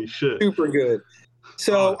 Holy shit! Super good.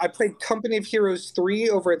 So I played Company of Heroes 3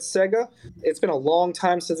 over at Sega. It's been a long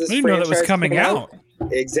time since this franchise know that was coming out.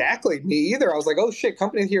 Exactly. Me either. I was like, oh shit,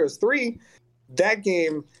 Company of Heroes 3. That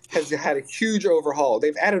game has had a huge overhaul.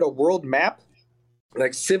 They've added a world map,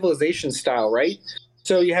 like Civilization style, right?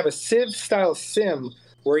 So you have a Civ style sim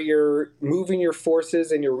where you're moving your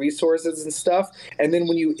forces and your resources and stuff. And then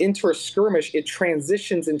when you enter a skirmish, it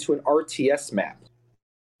transitions into an RTS map.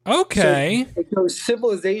 Okay. So it goes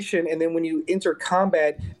civilization, and then when you enter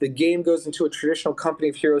combat, the game goes into a traditional Company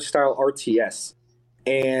of Heroes style RTS,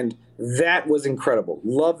 and that was incredible.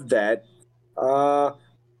 Loved that. All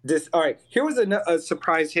right. Here was a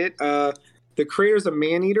surprise hit. The creators of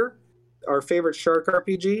Maneater, our favorite shark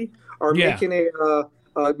RPG, are making a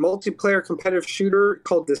multiplayer competitive shooter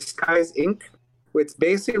called Disguise Inc. It's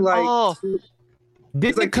basically like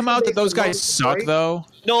Didn't it come out that those guys suck, right? though?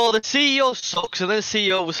 No, the CEO sucks, and then the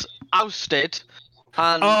CEO was ousted.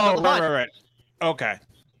 And Right. Okay.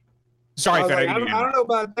 Sorry, Fed. I don't know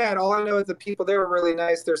about that. All I know is the people there were really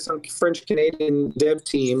nice. There's some French Canadian dev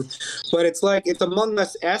team, but it's like it's Among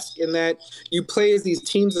Us-esque in that you play as these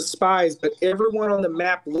teams of spies, but everyone on the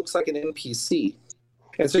map looks like an NPC.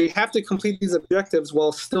 And so you have to complete these objectives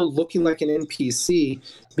while still looking like an NPC,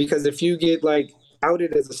 because if you get like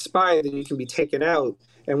outed as a spy, then you can be taken out.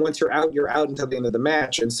 And once you're out until the end of the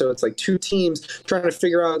match. And so it's like two teams trying to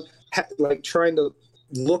figure out, trying to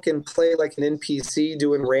look and play like an NPC,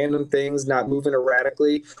 doing random things, not moving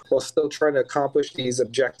erratically, while still trying to accomplish these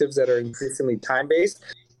objectives that are increasingly time-based.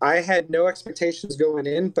 I had no expectations going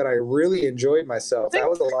in, but I really enjoyed myself. That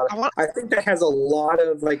was a lot of, I think that has a lot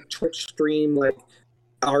of like Twitch stream, like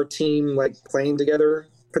our team like playing together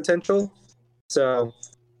potential. So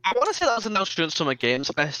I want to say that was announced during Summer Games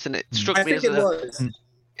Fest, and it struck I me think as it was.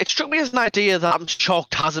 It struck me as an idea that I'm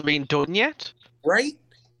shocked hasn't been done yet. Right?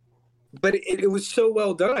 But it was so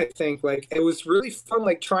well done, I think. Like, it was really fun,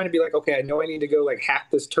 like, trying to be like, okay, I know I need to go, like, hack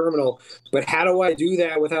this terminal, but how do I do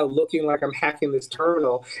that without looking like I'm hacking this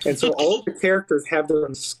terminal? And so all of the characters have their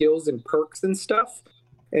own skills and perks and stuff.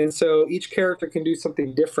 And so each character can do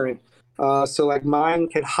something different. So, like, mine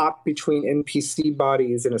can hop between NPC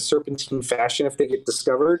bodies in a serpentine fashion if they get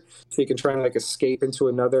discovered. So you can try and, like, escape into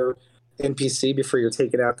another NPC before you're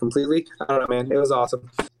taken out completely. I don't know, man. It was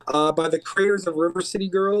awesome. By the creators of River City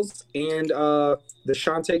Girls and the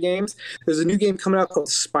Shantae games. There's a new game coming out called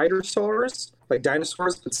Spider Saurs, like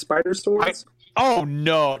dinosaurs, but spider saurs. Oh,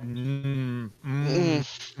 no.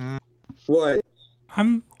 What?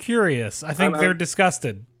 I'm curious. I think they're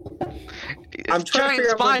disgusted. I'm trying to Giant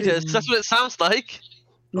figure out what spiders, that's what it sounds like.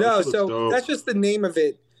 No, that looks so dope. that's just the name of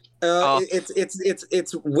it.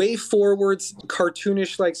 It's way forwards,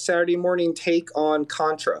 cartoonish, like Saturday morning take on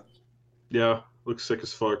Contra. Yeah, looks sick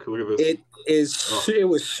as fuck. Look at this. It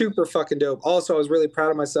was super fucking dope. Also, I was really proud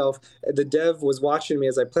of myself. The dev was watching me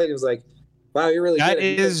as I played. He was like, "Wow, you're really That good."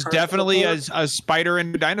 Have you is played Contra definitely before?" a spider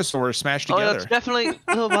and a dinosaur smashed Oh, together. that's definitely.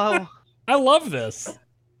 Oh wow. I love this.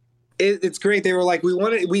 It's great. They were like,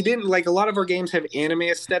 we didn't like a lot of our games have anime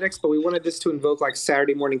aesthetics, but we wanted this to invoke like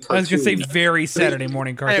Saturday morning I cartoon. was gonna say very Saturday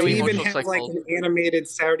morning They cartoon. we even looks have like like old. an animated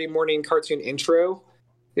Saturday morning cartoon intro.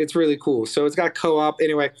 It's really cool. So it's got co-op.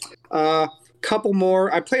 Anyway, couple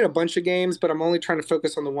more. I played a bunch of games, but I'm only trying to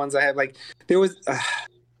focus on the ones I have. Like there was,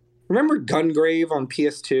 remember Gungrave on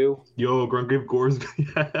PS2? Yo, Grungrave Gores.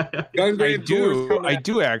 Gungrave Gore's I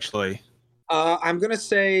do actually. I'm gonna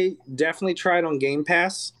say definitely try it on Game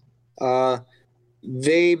Pass.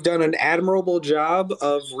 They've done an admirable job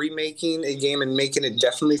of remaking a game and making it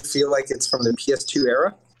definitely feel like it's from the PS2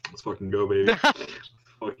 era. Let's fucking go, baby.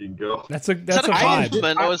 Fucking go. That's a Is that a vibe.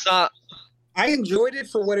 compliment, or is that? I enjoyed it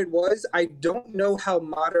for what it was. I don't know how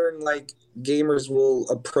modern like gamers will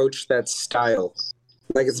approach that style.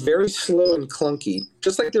 Like it's very slow and clunky,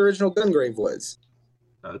 just like the original Gungrave was.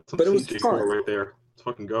 That's But it was CJ fun. right there. Let's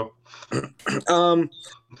fucking go.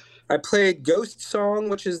 I played Ghost Song,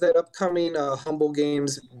 which is that upcoming Humble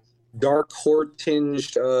Games dark horde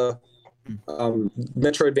tinged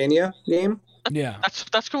Metroidvania game. Yeah.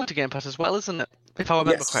 That's going to Game Pass as well, isn't it? If I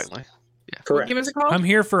remember Yes. correctly. What Correct. game is it called? I'm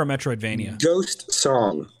here for a Metroidvania. Ghost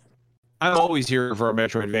Song. I'm always here for a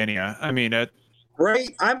Metroidvania. I mean,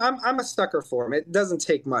 Right? I'm a sucker for them. It doesn't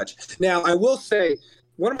take much. Now, I will say,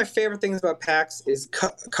 one of my favorite things about PAX is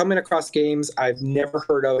coming across games I've never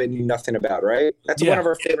heard of and knew nothing about, right? That's Yeah. one of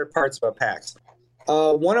our favorite parts about PAX.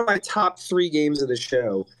 One of my top 3 games of the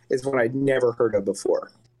show is one I'd never heard of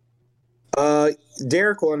before.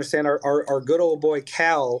 Derek will understand our good old boy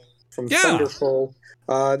Cal from Yeah. Thunderful.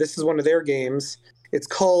 This is one of their games. It's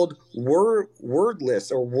called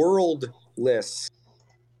Wordless or Worldless.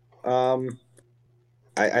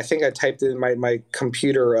 I think I typed it in my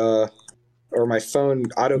computer or my phone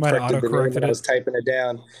Might have autocorrected the name autocorrected when I it. was typing it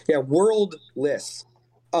down. Yeah, Worldless.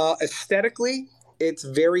 Aesthetically, it's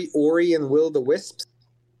very Ori and Will the Wisps.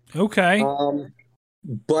 Okay.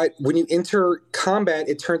 But when you enter combat,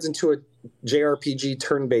 it turns into a JRPG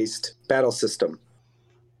turn-based battle system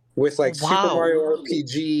with like Super Wow. Mario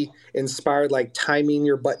RPG inspired like timing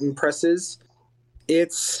your button presses.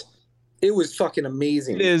 It's It was fucking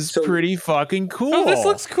amazing. It is pretty fucking cool. Oh, this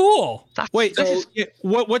looks cool. Wait, So-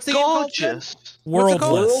 what's the game called? Gorgeous.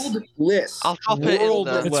 Worldless. Worldless. I'll drop it in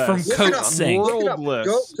Worldless. the... It's from Look it Code up. Sync. Look it up.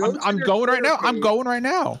 Worldless. Go I'm to going their right now. Twitter I'm page. going right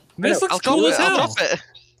now. This know. looks I'll cool drop as it. I'll hell. drop it.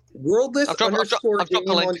 Worldless I'll drop underscore the game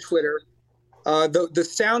link. on Twitter. The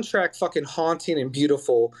soundtrack fucking haunting and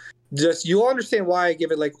beautiful. Just you'll understand why I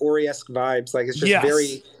give it like Ori-esque vibes. Like it's just Yes.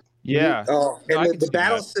 very Yeah. Oh, I and can the see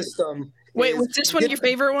battle that. system. Wait, is was this one your different.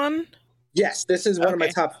 favorite one? Yes, this is one of my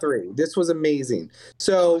Okay. top 3. This was amazing.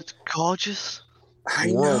 So It's gorgeous. I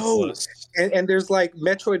know. Worldless. And there's like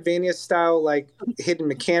Metroidvania style like hidden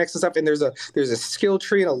mechanics and stuff, and there's a skill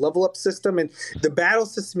tree and a level up system, and the battle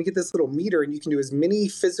system. You get this little meter, and you can do as many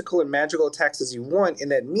physical and magical attacks as you want in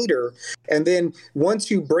that meter. And then once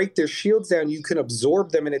you break their shields down, you can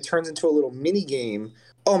absorb them, and it turns into a little mini game.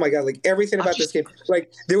 Oh my god! Like everything about this game.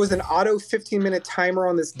 Like there was an auto 15-minute timer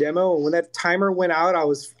on this demo, and when that timer went out, I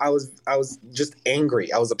was just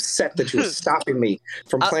angry. I was upset that you were stopping me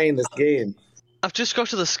from playing this game. I've just got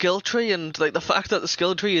to the skill tree, and like the fact that the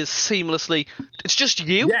skill tree is seamlessly, it's just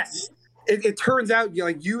you. Yes. It turns out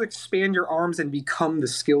you expand your arms and become the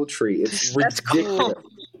skill tree. It's That's ridiculous. cool.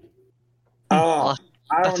 Oh,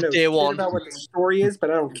 I That's don't know day shit one. about what the story is, but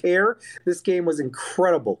I don't care. This game was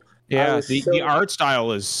incredible. I Yeah, was the so- art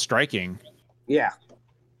style is striking. Yeah.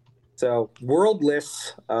 So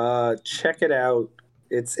Worldless, check it out.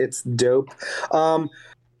 It's dope.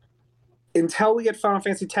 Until we get Final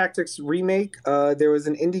Fantasy Tactics Remake, there was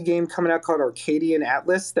an indie game coming out called Arcadian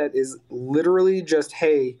Atlas that is literally just,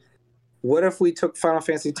 hey, what if we took Final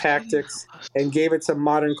Fantasy Tactics and gave it some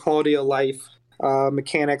modern quality of life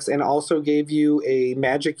mechanics and also gave you a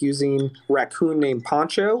magic using raccoon named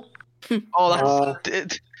Poncho? Oh,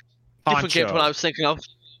 that's different game to what I Poncho. was thinking of.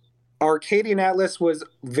 Arcadian Atlas was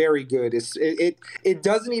very good. It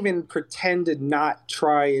doesn't even pretend to not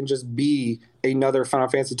try and just be another Final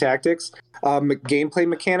Fantasy Tactics. Gameplay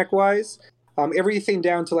mechanic wise, everything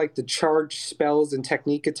down to like the charge spells and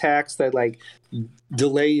technique attacks that like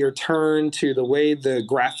delay your turn to the way the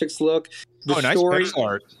graphics look. The Nice story, pixel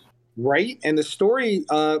art. right? And the story,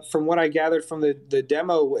 from what I gathered from the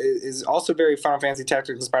demo, is also very Final Fantasy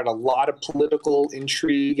Tactics inspired. A lot of political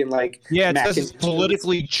intrigue and like Yeah, it says it's machinations.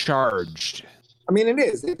 politically charged. I mean, it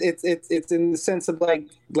is. It's in the sense of like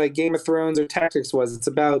Game of Thrones or Tactics was. It's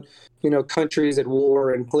about countries at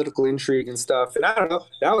war and political intrigue and stuff. And I don't know,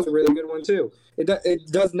 that was a really good one too. It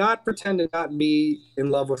does not pretend to not be in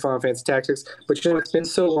love with Final Fantasy Tactics, but it's been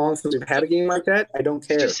so long since we've had a game like that. I don't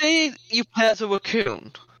care. Did you say you play as a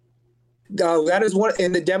raccoon? That is one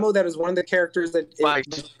in the demo. That is one of the characters that Right.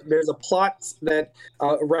 there's a plot that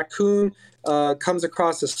a raccoon comes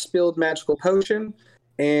across a spilled magical potion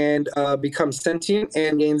and becomes sentient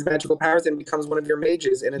and gains magical powers and becomes one of your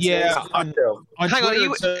mages. And it's Yeah, Poncho. On Hang on,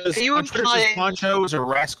 Twitter, it says, are you on Twitter it says implying- Poncho is a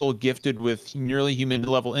rascal gifted with nearly human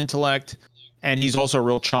level intellect, and he's also a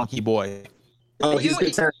real chonky boy. Oh, Are he's you-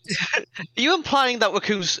 good time. Are you implying that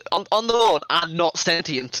raccoons on their own are not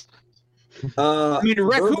sentient? I mean,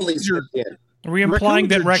 verbally raccoons are sentient. Are we implying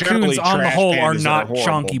that Raccoons are generally raccoons, on the trash whole, are pandas that not are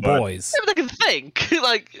horrible, chonky but- boys? Even I can think.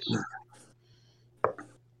 Like,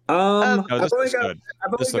 No, I've this only looks got good.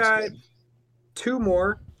 I've This only looks got good. 2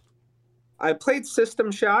 more. I played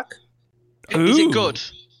System Shock. is Ooh. it good?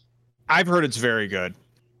 I've heard it's very good.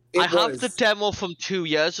 I have was. the demo from 2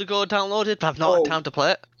 years ago downloaded, but I've not Oh. had time to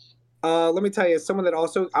play it. Let me tell you, someone that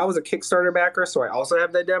also, I was a Kickstarter backer, so I also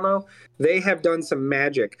have that demo. They have done some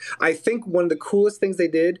magic. I think one of the coolest things they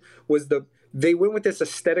did was they went with this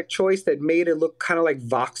aesthetic choice that made it look kind of like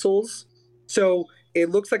voxels. So it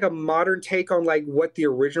looks like a modern take on like what the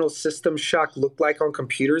original System Shock looked like on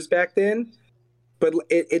computers back then. But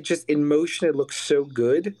it just in motion, it looks so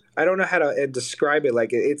good. I don't know how to describe it. Like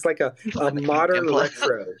it's like a modern Gameplay.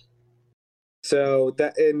 retro. So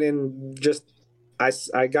that and then just.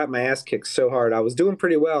 I got my ass kicked so hard. I was doing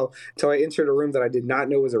pretty well until I entered a room that I did not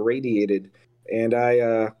know was irradiated, and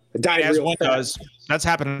I died As real one fast. does. That's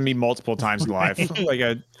happened to me multiple times in life.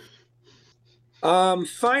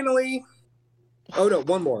 Finally, oh no,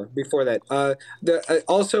 one more before that.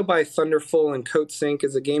 Also by Thunderful and Code Sync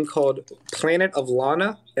is a game called Planet of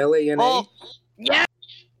Lana, Lana. Oh, Yeah.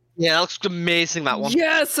 yeah, that looks amazing, that one.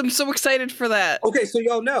 Yes, I'm so excited for that. Okay, so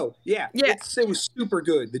y'all know, yeah, Yeah. it was super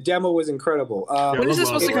good. The demo was incredible. When is this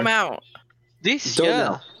supposed to it- come out? This Don't year.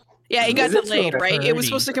 know. Yeah, it got Is it delayed, so right? It was 30?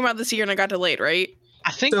 supposed to come out this year and it got delayed, right?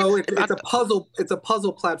 I think So it's a puzzle. It's a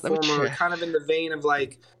puzzle platformer, check. kind of in the vein of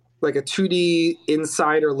like a 2D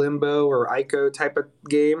Inside or Limbo or Ico type of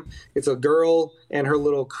game. It's a girl and her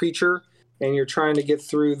little creature, and you're trying to get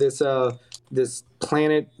through this this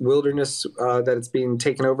planet wilderness that it's being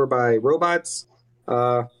taken over by robots.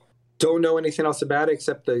 Don't know anything else about it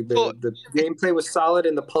except the gameplay was solid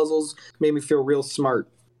and the puzzles made me feel real smart.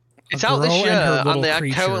 It's out this girl and year, her and little they are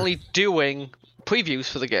creature. currently doing previews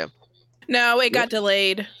for the game. No, it got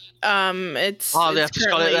delayed. It's Oh, they it's have just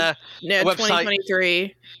got it there. Yeah, The website.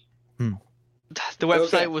 2023. The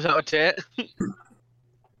website Okay. was out of date.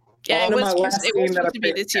 Yeah, On it to was my supposed, last it game was that I supposed to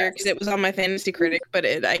be played. this year because it was on my Fantasy Critic, but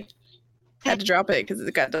I had to drop it because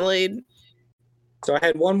it got delayed. So I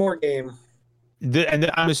had one more game. And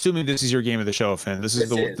I'm assuming this is your game of the show, Finn. This is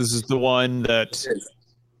This is. the one that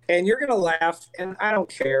And you're gonna laugh, and I don't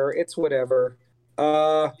care. It's whatever.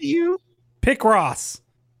 Pick Ross.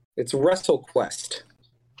 It's WrestleQuest.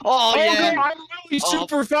 Oh, yeah. I'm really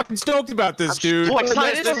super fucking stoked about this, I'm dude. so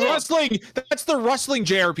excited. That's the wrestling. That's the wrestling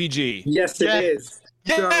JRPG. Yes, Yeah. it is.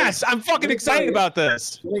 Yes, I'm fucking excited about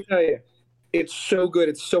this. Let me tell you, it's so good.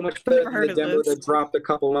 It's so much better Never than heard the of demo this. that dropped a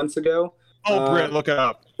couple months ago. Oh, Britt, look it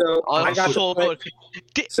up. So Oh, I got so to play-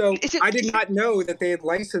 good. So Is it- I did not know that they had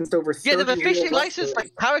licensed over 30 Yeah, they've officially real licensed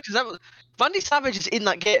wrestlers. like characters. Randy Savage is in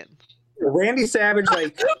that game. Randy Savage,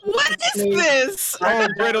 like What is this? Oh,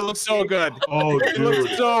 Britt, it looks so good. Oh, It looks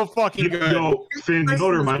dude. so fucking good. Yo, Finn, you know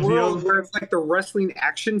what it reminds me world of? where it's like the wrestling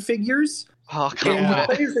action figures. Oh, I can't And Yeah.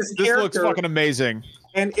 wait. he plays this This looks character, fucking amazing.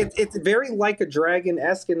 and it's very like a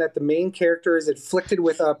dragon-esque in that the main character is afflicted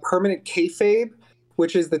with a permanent kayfabe,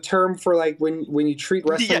 which is the term for like when you treat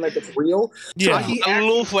wrestling Yeah. like it's real. Yeah. he I actually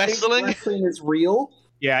love thinks wrestling. Wrestling is real.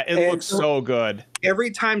 Yeah, it And looks so good.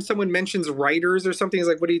 Every time someone mentions writers or something, he's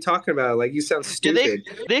like, "What are you talking about? Like, you sound Yeah, stupid."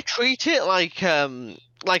 they treat it like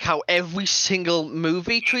how every single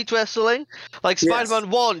movie treats wrestling. Like Yes.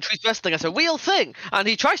 Spider-Man 1 treats wrestling as a real thing, and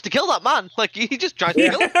he tries to kill that man. Like he just tries to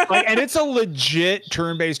Yeah. kill him. Like, and it's a legit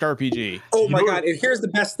turn-based RPG. Oh my You know- god! And here's the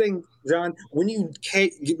best thing, John. When you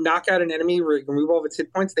knock out an enemy, remove all of its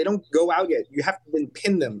hit points, they don't go out yet. You have to then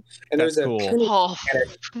pin them. And That's there's a cool. pinning Oh,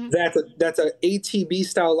 that's a ATB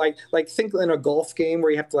style, like think in a golf game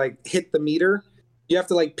where you have to like hit the meter. You have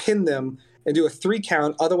to like pin them and do a 3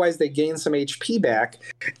 count. Otherwise, they gain some HP back.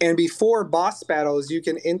 And before boss battles, you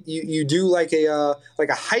can you do like a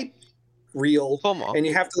hype reel, come on. and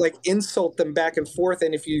you have to like insult them back and forth.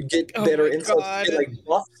 And if you get Oh better my insults, God. you get like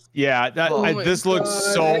buffs. Yeah, Oh my this looks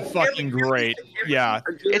God. so And fucking great. Yeah.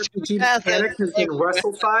 It's RPG mechanic has been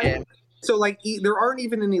WrestleFied. Yeah. So like there aren't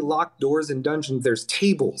even any locked doors in dungeons. There's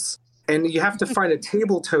tables, and you have to find a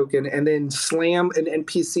table token and then slam an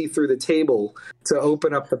NPC through the table to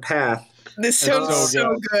open up the path. This That's sounds so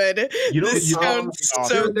so good. You know, This you know, sounds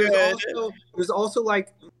awesome. so good. There's also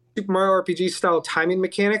like Super Mario RPG style timing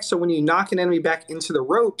mechanics. So when you knock an enemy back into the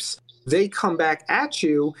ropes, they come back at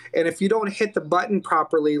you, and if you don't hit the button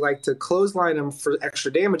properly, like to clothesline them for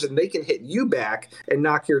extra damage, then they can hit you back and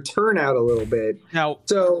knock your turn out a little bit. Now,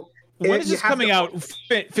 So when if is you this have coming to- out?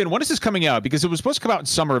 Finn, when is this coming out? Because it was supposed to come out in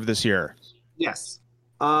summer of this year. Yes.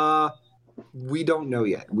 We don't know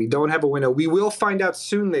yet. We don't have a window. We will find out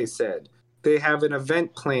soon, they said. They have an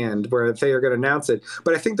event planned where they are going to announce it.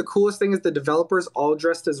 But I think the coolest thing is the developers all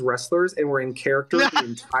dressed as wrestlers and were in character the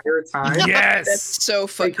entire time. That's Yes. so They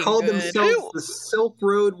fucking called good. themselves the Silk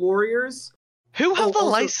Road Warriors. Who have Oh, the also-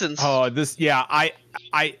 license? Oh, this. Yeah,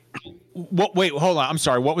 what? Wait, hold on. I'm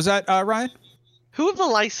sorry. What was that, Ryan? Who have the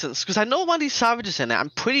license? Because I know Randy Savage is in it. I'm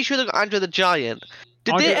pretty sure they got Andre the Giant.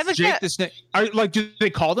 Did they ever Jake get? the Snake? Do they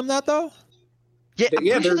call them that though? Yeah, I'm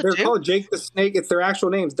Yeah, pretty sure they're they do. called Jake the Snake. It's their actual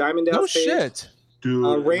names. Diamond No Dallas Page. shit. dude,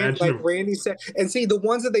 imagine if- Randy said, and see the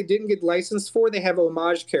ones that they didn't get licensed for, they have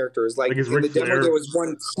homage characters. Like Like, is in the Ric demo, Flair- there was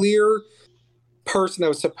one clear person that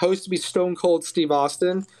was supposed to be Stone Cold Steve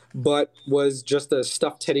Austin, but was just a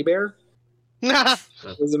stuffed teddy bear. It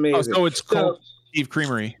was Oh, amazing. so it's So- called Steve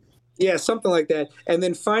Creamery. Yeah, something like that. And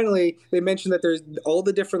then finally, they mentioned that there's all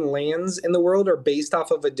the different lands in the world are based off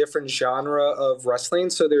of a different genre of wrestling.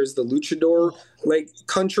 So there's the luchador like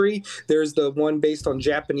country. There's the one based on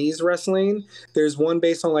Japanese wrestling. There's one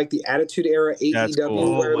based on like the Attitude Era AEW, That's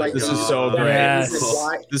cool. where Oh my like This is God. so great. Yes.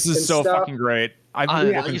 This and is so stuff. fucking great. I've I,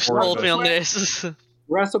 been looking you forward sold to me this. on this.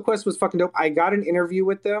 WrestleQuest was fucking dope. I got an interview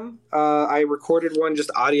with them. I recorded one just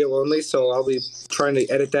audio only, so I'll be trying to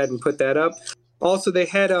edit that and put that up. Also, they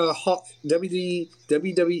had a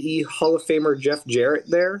WWE Hall of Famer Jeff Jarrett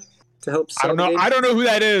there to help. I don't know. I don't know who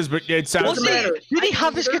that is, but it sounds. Was Doesn't he, matter. did he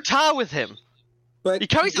have his guitar with him? But He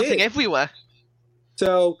carries that did. thing everywhere.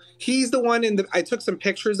 So he's the one in the. I took some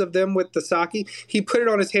pictures of them with the sake. He put it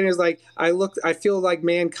on his hand. He was like, I feel like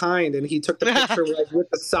mankind," and he took the picture like, with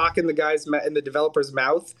the sock in the guy's in the developer's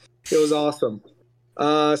mouth. It was awesome.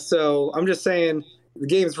 So I'm just saying, The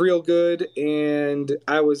game's real good, and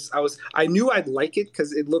I knew I'd like it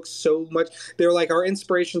because it looks so much. They're like, our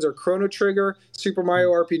inspirations are Chrono Trigger, Super Mario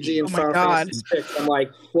RPG, and Oh my Final God. Fantasy VI. I'm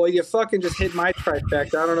like, well, you fucking just hit my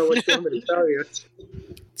trifecta. I don't know what you want me to tell you.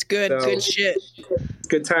 It's good, So- good shit.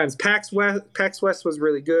 Good times. PAX West was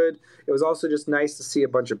really good. It was also just nice to see a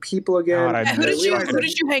bunch of people again. God, I Who did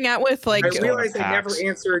you hang out with? Like, I realized I never PAX.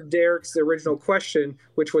 answered Derek's original question,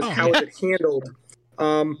 which was how is it handled?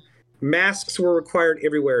 Masks were required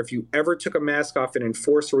everywhere. If you ever took a mask off, an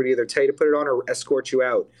enforcer would either tell you to put it on or escort you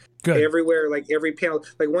out. Good. Everywhere, like every panel.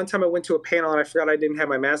 Like one time I went to a panel and I forgot I didn't have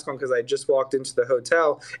my mask on because I just walked into the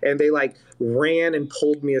hotel, and they like ran and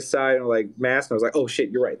pulled me aside and were like, mask. And I was like, oh shit,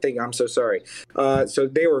 you're right. I'm so sorry. So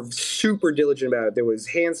they were super diligent about it. There was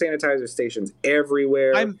hand sanitizer stations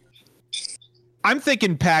everywhere. I'm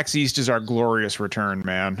thinking PAX East is our glorious return,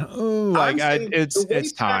 man. Ooh, I'm like saying the way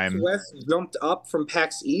it's time. PAX West jumped up from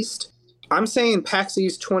PAX East. I'm saying PAX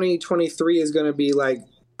East 2023 is going to be like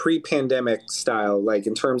pre-pandemic style, like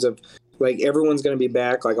in terms of like everyone's going to be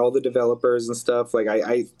back, like all the developers and stuff. Like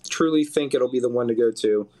I truly think it'll be the one to go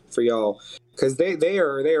to for y'all, because they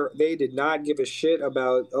did not give a shit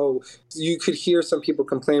about. Oh, you could hear some people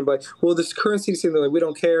complain, but well, this current CDC, they're like, we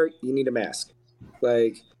don't care. You need a mask,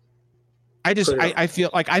 like. I feel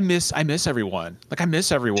like I miss everyone. Like I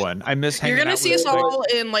miss everyone. I miss hanging you're gonna out see with us all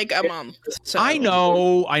in like a month. So. I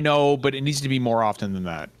know, but it needs to be more often than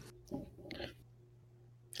that.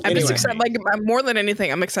 I'm just Anyway. excited. Like more than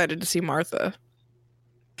anything, I'm excited to see Martha.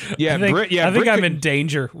 Yeah, I think, Brit. I think Brit I'm could- in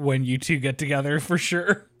danger when you two get together for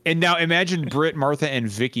sure. And now imagine Brit, Martha, and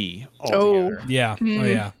Vicky all Oh. together. Yeah. Oh Mhm.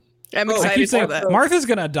 yeah. I'm Oh, I I excited keep for saying that. Martha's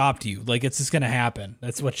gonna adopt you. Like it's just gonna happen.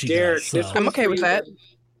 That's what she Derek, does. this So. I'm okay with that.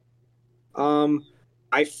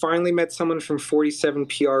 I finally met someone from 47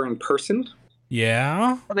 PR in person.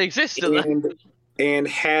 Yeah. Well, they exist, do they? and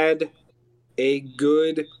had a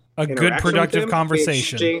good A good interaction with productive him.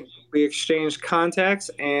 conversation. We exchanged contacts,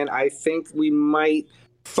 and I think we might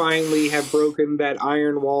finally have broken that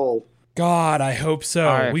iron wall. God, I hope so.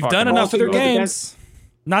 I We've fucking done hope enough of their so. games.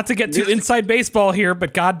 Not to get too inside baseball here,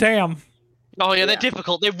 but goddamn. Oh yeah, they're Yeah.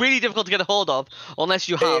 difficult. They're really difficult to get a hold of unless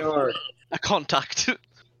you They have are. a contact.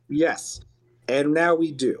 Yes. And now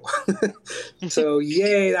we do. So,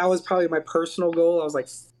 yay, that was probably my personal goal. I was like,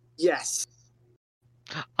 yes.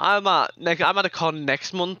 I'm at a con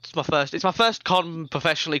next month. It's my first con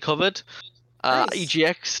professionally covered. Nice.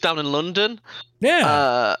 EGX down in London.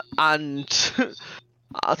 Yeah. And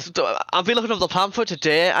I've been looking over the plan for it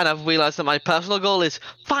today, and I've realised that my personal goal is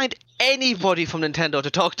find anybody from Nintendo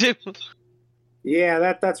to talk to.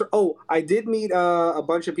 Yeah, that's. Oh, I did meet a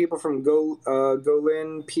bunch of people from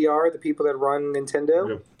Golin PR, the people that run Nintendo.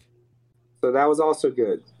 Yep. So that was also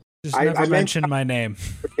good. Just I never meant- mention my name.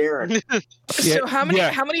 Derek. So how many? yeah.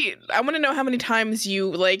 How many? I want to know how many times you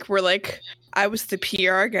like were like, I was the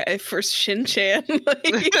PR guy for Shin Chan.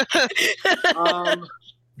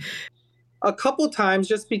 A couple times,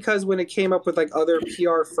 just because when it came up with like other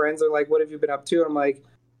PR friends, they're like, "What have you been up to?" I'm like,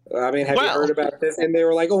 "I mean, have you Well- heard about this?" And they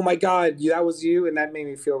were like, "Oh my god, that was you," and that made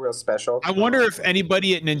me feel real special. I wonder if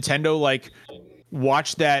anybody at Nintendo like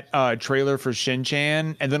watched that trailer for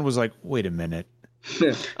Shin-Chan and then was like, wait a minute.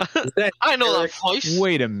 Is that I know that Derek? voice.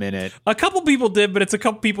 Wait a minute. A couple people did, but it's a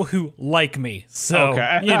couple people who like me. So,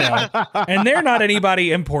 you know, and they're not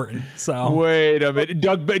anybody important. So, Wait a minute.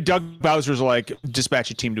 Doug Bowser's like,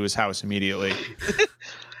 dispatch a team to his house immediately.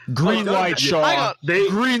 Green Oh, light, yeah. Shaw. They-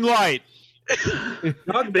 Green light.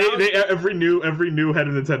 They every new head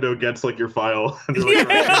of Nintendo gets like your file. And they're like,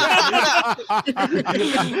 Did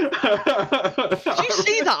you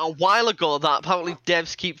see that a while ago? That apparently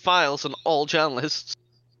devs keep files on all journalists.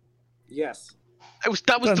 Yes. That was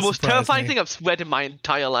Doesn't the most surprise terrifying me. thing I've read in my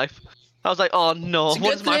entire life. I was like, oh no, It's a what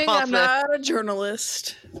good is my thing path I'm there? not a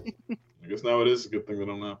journalist. I guess now it is a good thing that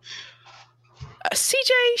I'm not.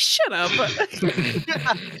 CJ, shut up.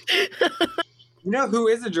 You know who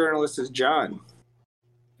is a journalist is John.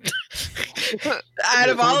 Out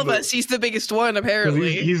of all of us, he's the biggest one, 'Cause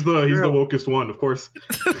apparently. he's the wokest one, of course.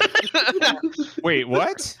 Wait,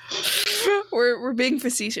 what? We're being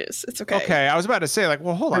facetious. It's okay. Okay, I was about to say, like,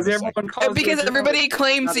 well, hold on. Because a second. everyone calls you a Because everybody journalist,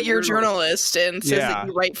 claims not that a you're a journalist and says Yeah. that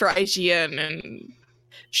you write for IGN and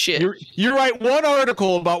shit. You write one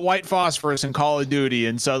article about white phosphorus in Call of Duty,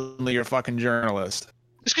 and suddenly you're a fucking journalist.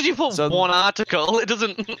 Just because you put So- one article, it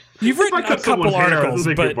doesn't. you've written I a cut couple someone's hair, it articles, doesn't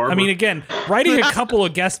make you a but I barber. mean, again, writing a couple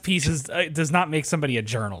of guest pieces does not make somebody a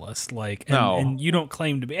journalist. Like, and, No. and you don't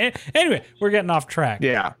claim to be. Anyway, we're getting off track.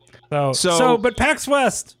 Yeah. So, but PAX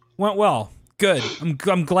West went well. Good.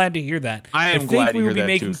 I'm glad to hear that. I am think glad to we will hear be that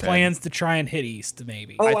making too, Fed. plans to try and hit East,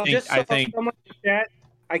 maybe. Oh, I I think- just I saw think- someone in the chat.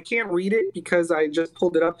 I can't read it because I just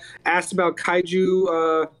pulled it up. Asked about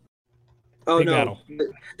kaiju. Big Battle.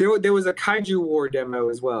 There was a Kaiju War demo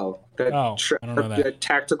as well. I don't know that. A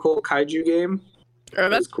tactical kaiju game. Oh,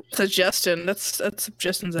 that's cool. That's Justin. That's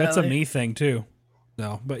Justin's That's a alley. me thing too.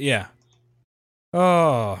 So, but yeah.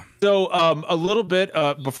 Oh, So a little bit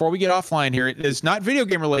before we get offline here, it's not video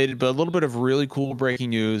game related, but a little bit of really cool breaking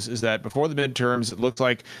news is that before the midterms, it looks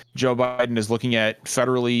like Joe Biden is looking at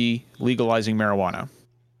federally legalizing marijuana.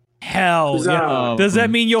 hell yeah! Does that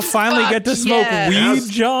mean you'll finally get to smoke yes.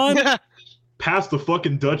 weed, John? Pass the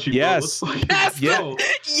fucking duchy. Yes. Bro. Let's fucking Yeah. go.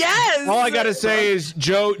 Yes. All I gotta say is,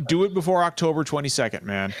 Joe, do it before October 22nd,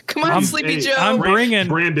 man. Come on, I'm- Sleepy hey, Joe. I'm bringing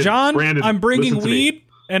Brandon, I'm bringing listen to me. weed,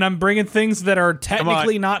 and I'm bringing things that are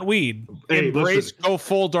technically not weed. Hey, Embrace, listen, go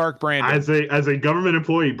full dark, Brandon. as a government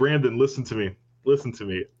employee, Brandon, listen to me.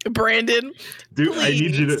 Brandon. Dude, I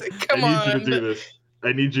need you to Please, come I need you on. to do this.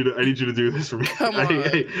 I need you to do this for me. Come on.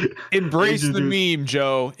 Embrace I need the you to meme,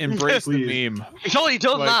 Joe. Embrace the Please. meme. He's already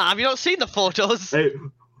done Like- that. Have you not seen the photos? Hey,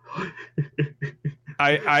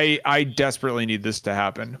 I desperately need this to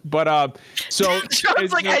happen. But so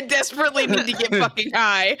John's like, I desperately need to get fucking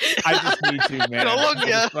high. I just need to, man. No longer. I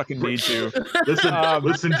just fucking need to.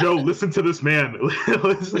 listen, Joe. Listen to this man.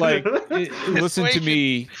 Listen. Like, listen to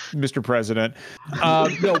me, Mr. President. No,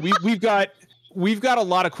 we've got a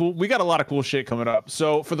lot of cool shit coming up.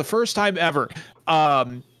 So for the first time ever,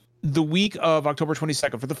 the week of October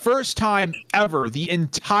 22nd, for the first time ever, the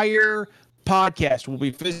entire podcast will be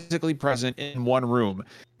physically present in one room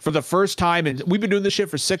for the first time. And we've been doing this shit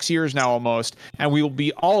for 6 years now almost. And we will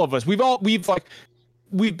be all of us. We've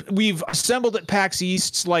assembled at PAX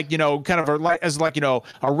East, like, you know, kind of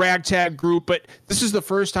a ragtag group. But this is the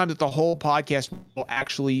first time that the whole podcast will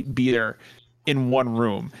actually be there in one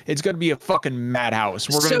room. It's going to be a fucking madhouse.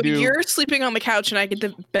 We're going to do. You're sleeping on the couch and I get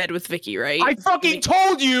to bed with Vicky, right? I fucking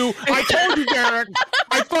told you. I told you, Derek.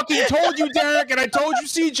 I fucking told you, Derek, and I told you,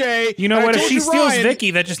 CJ. You know and I what? If told she you, steals Ryan.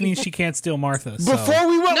 Vicky, that just means she can't steal Martha. So. Before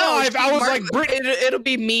we went No, live, I was like, it'll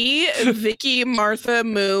be me, Vicky, Martha,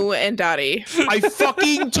 Moo, and Dottie. I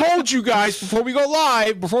fucking told you guys before we go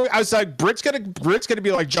live. I was like, Britt's gonna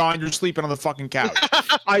be like, John, you're sleeping on the fucking couch.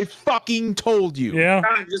 I fucking told you. Yeah.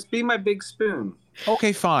 God, just be my big spoon.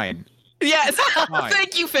 Okay, fine. Yes. Fine.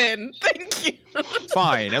 Thank you, Finn. Thank you.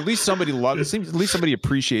 Fine. At least somebody loves. At least somebody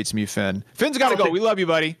appreciates me, Finn. Finn's got to go. We love you,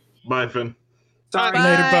 buddy. Bye, Finn. Sorry, Bye.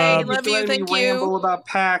 Later, Bob. Love you. letting Thank me you. ramble about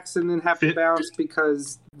PAX and then have to bounce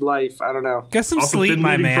because life. I don't know. Get some Also, sleep, Finn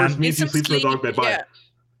my leaving man. first means he Need some sleeps in the dog bed. Bye. Yeah.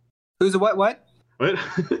 Who's a what? What? What?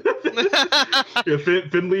 Yeah,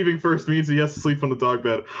 Finn leaving first means he has to sleep on the dog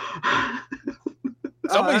bed.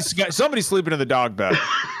 Somebody's sleeping in the dog bed.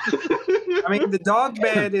 I mean, the dog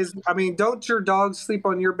bed is. I mean, don't your dogs sleep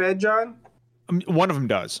on your bed, John? One of them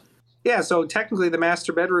does. Yeah, so technically the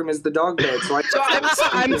master bedroom is the dog bed. So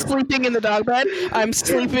I'm sleeping in the dog bed. I'm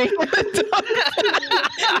sleeping in the dog bed.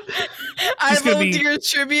 I It's gonna be- volunteer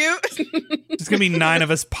tribute. There's gonna be 9 of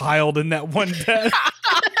us piled in that one bed.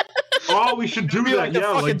 Oh, we should do It'll be that. like the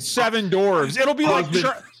Yeah, fucking like Seven Dwarves. It'll be like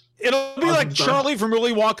Osmond- it'll be like Osmond. Charlie from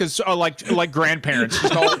Willy Wonka's like grandparents.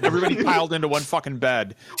 Just all everybody piled into one fucking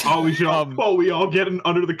bed. oh, we should. We all get in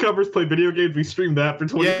under the covers, play video games. We stream that for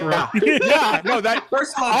 24 Yeah, hours. yeah. No, that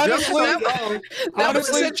first of all, honestly, That was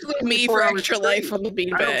honestly, essentially me for extra life on the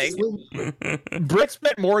beanbag. Britt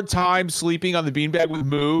spent more time sleeping on the beanbag with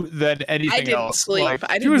Moo than anything I didn't else. sleep. Like,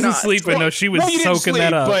 I did She wasn't not. sleeping though. She was no, you didn't soaking sleep,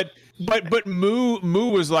 that up. But Moo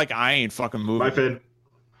was like, I ain't fucking moving. Bye, Finn.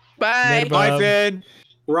 Bye. Later, Bye, Bob. Finn.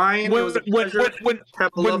 Ryan, it was a pleasure.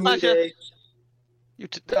 Have a when- lovely day. You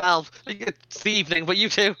well, it's the evening, but you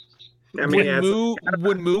too. I mean, yeah,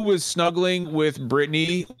 when Moo was snuggling with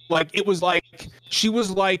Brittany, like it was like she was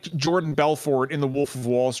like Jordan Belfort in The Wolf of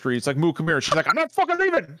Wall Street. It's like, Moo, come here. She's like, I'm not fucking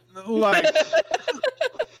leaving. Like,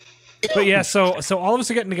 But yeah, so all of us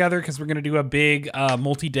are getting together because we're gonna do a big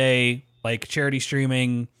multi-day like charity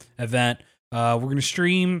streaming event. We're gonna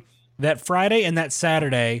stream that Friday and that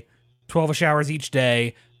Saturday, 12-ish hours each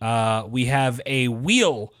day. We have a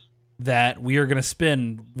wheel that we are gonna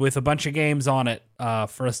spin with a bunch of games on it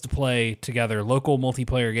for us to play together, local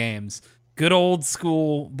multiplayer games. Good old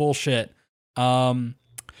school bullshit.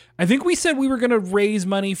 I think we said we were gonna raise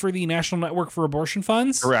money for the National Network for Abortion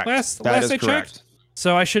Funds. correct. Last That is I correct. checked.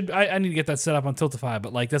 So I need to get that set up on Tiltify,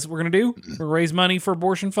 but like that's what we're gonna do. We're gonna raise money for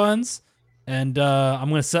abortion funds, and I'm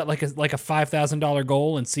gonna set like a $5,000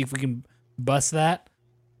 goal and see if we can bust that.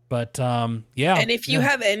 But yeah. And if you yeah.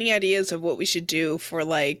 have any ideas of what we should do for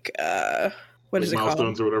like what is it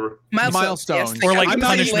Milestones called? or whatever. Milestones. Or, like, I'm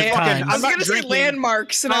not punishment land- times. I was I'm not gonna say drinking.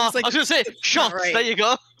 landmarks, and I was like, I was gonna say shots. right. There you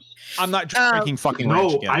go. I'm not drinking fucking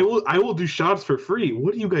ranch No, again. I will do shots for free.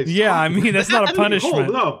 What are you guys? Yeah, I talking mean that's not a about? punishment.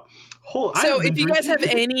 Hold up. So if you guys have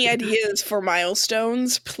any ideas for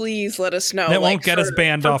milestones, please let us know. That won't get us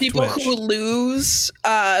banned off people Twitch. who lose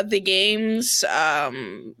the games.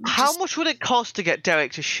 How much would it cost to get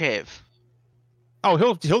Derek to shave? Oh,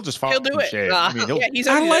 he'll just He'll do it. shave. I mean, Yeah, he's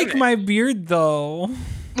I already like done it. my beard though.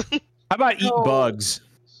 how about eat No. bugs?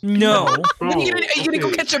 No. Are you gonna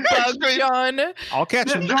go catch a bug, John? I'll catch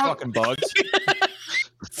some fucking bugs.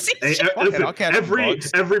 Hey, Fuck it, listen, I'll catch some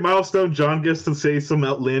bugs. every milestone, John gets to say some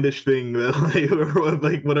outlandish thing that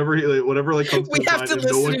whatever comes to We have mind, to and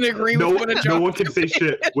listen and agree with what a no John one can say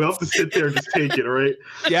shit. We'll have to sit there and just take it, all right?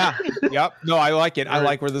 Yeah. Yep. No, I like it. I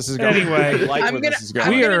like where this is going. Anyway, I like I'm where gonna this is going.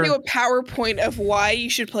 We are- do a PowerPoint of why you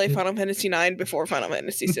should play Final Fantasy IX before Final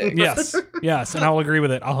Fantasy VI. Yes, and I'll agree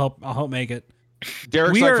with it. I'll help make it.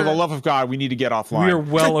 Derek's we like, are- for the love of God, we need to get offline. We are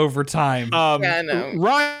well over time. Yeah, I know.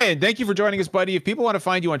 Ryan, thank you for joining us, buddy. If people want to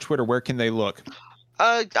find you on Twitter, where can they look?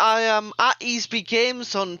 I am at Easby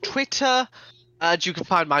Games on Twitter. You can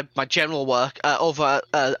find my general work over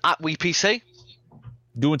at WePC.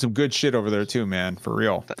 Doing some good shit over there too, man. For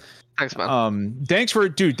real. Thanks, man. Thanks for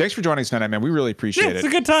joining us tonight, man. We really Yeah, appreciate it's it.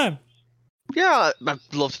 a good time. Yeah, I'd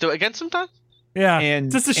love to do it again sometime. Yeah, And-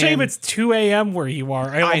 it's just a shame and- it's 2 a.m. where you are.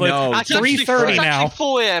 I know. It's 3:30 now. It's actually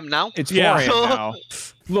 4 a.m. now. It's 4 Yeah. a.m. now.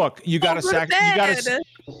 Look, you gotta Go to bed.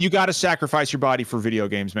 you gotta sacrifice your body for video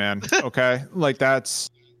games, man. Okay, like that's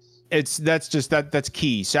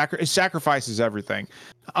key. Sacrifice is everything.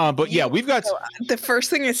 But yeah, we've got. The first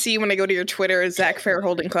thing I see when I go to your Twitter is Zach Fair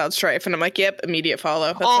holding Cloud Strife, and I'm like, yep, immediate follow.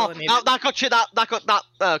 That's all I needed.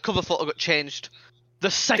 that cover photo got changed. The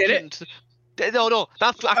second. No,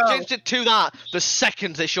 I changed it to that. The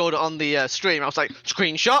second they showed it on the stream, I was like,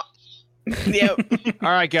 screenshot. Yep.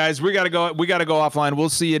 All right, guys, we gotta go. We gotta go offline. We'll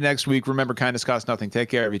see you next week. Remember, kindness costs nothing. Take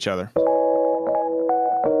care of each other.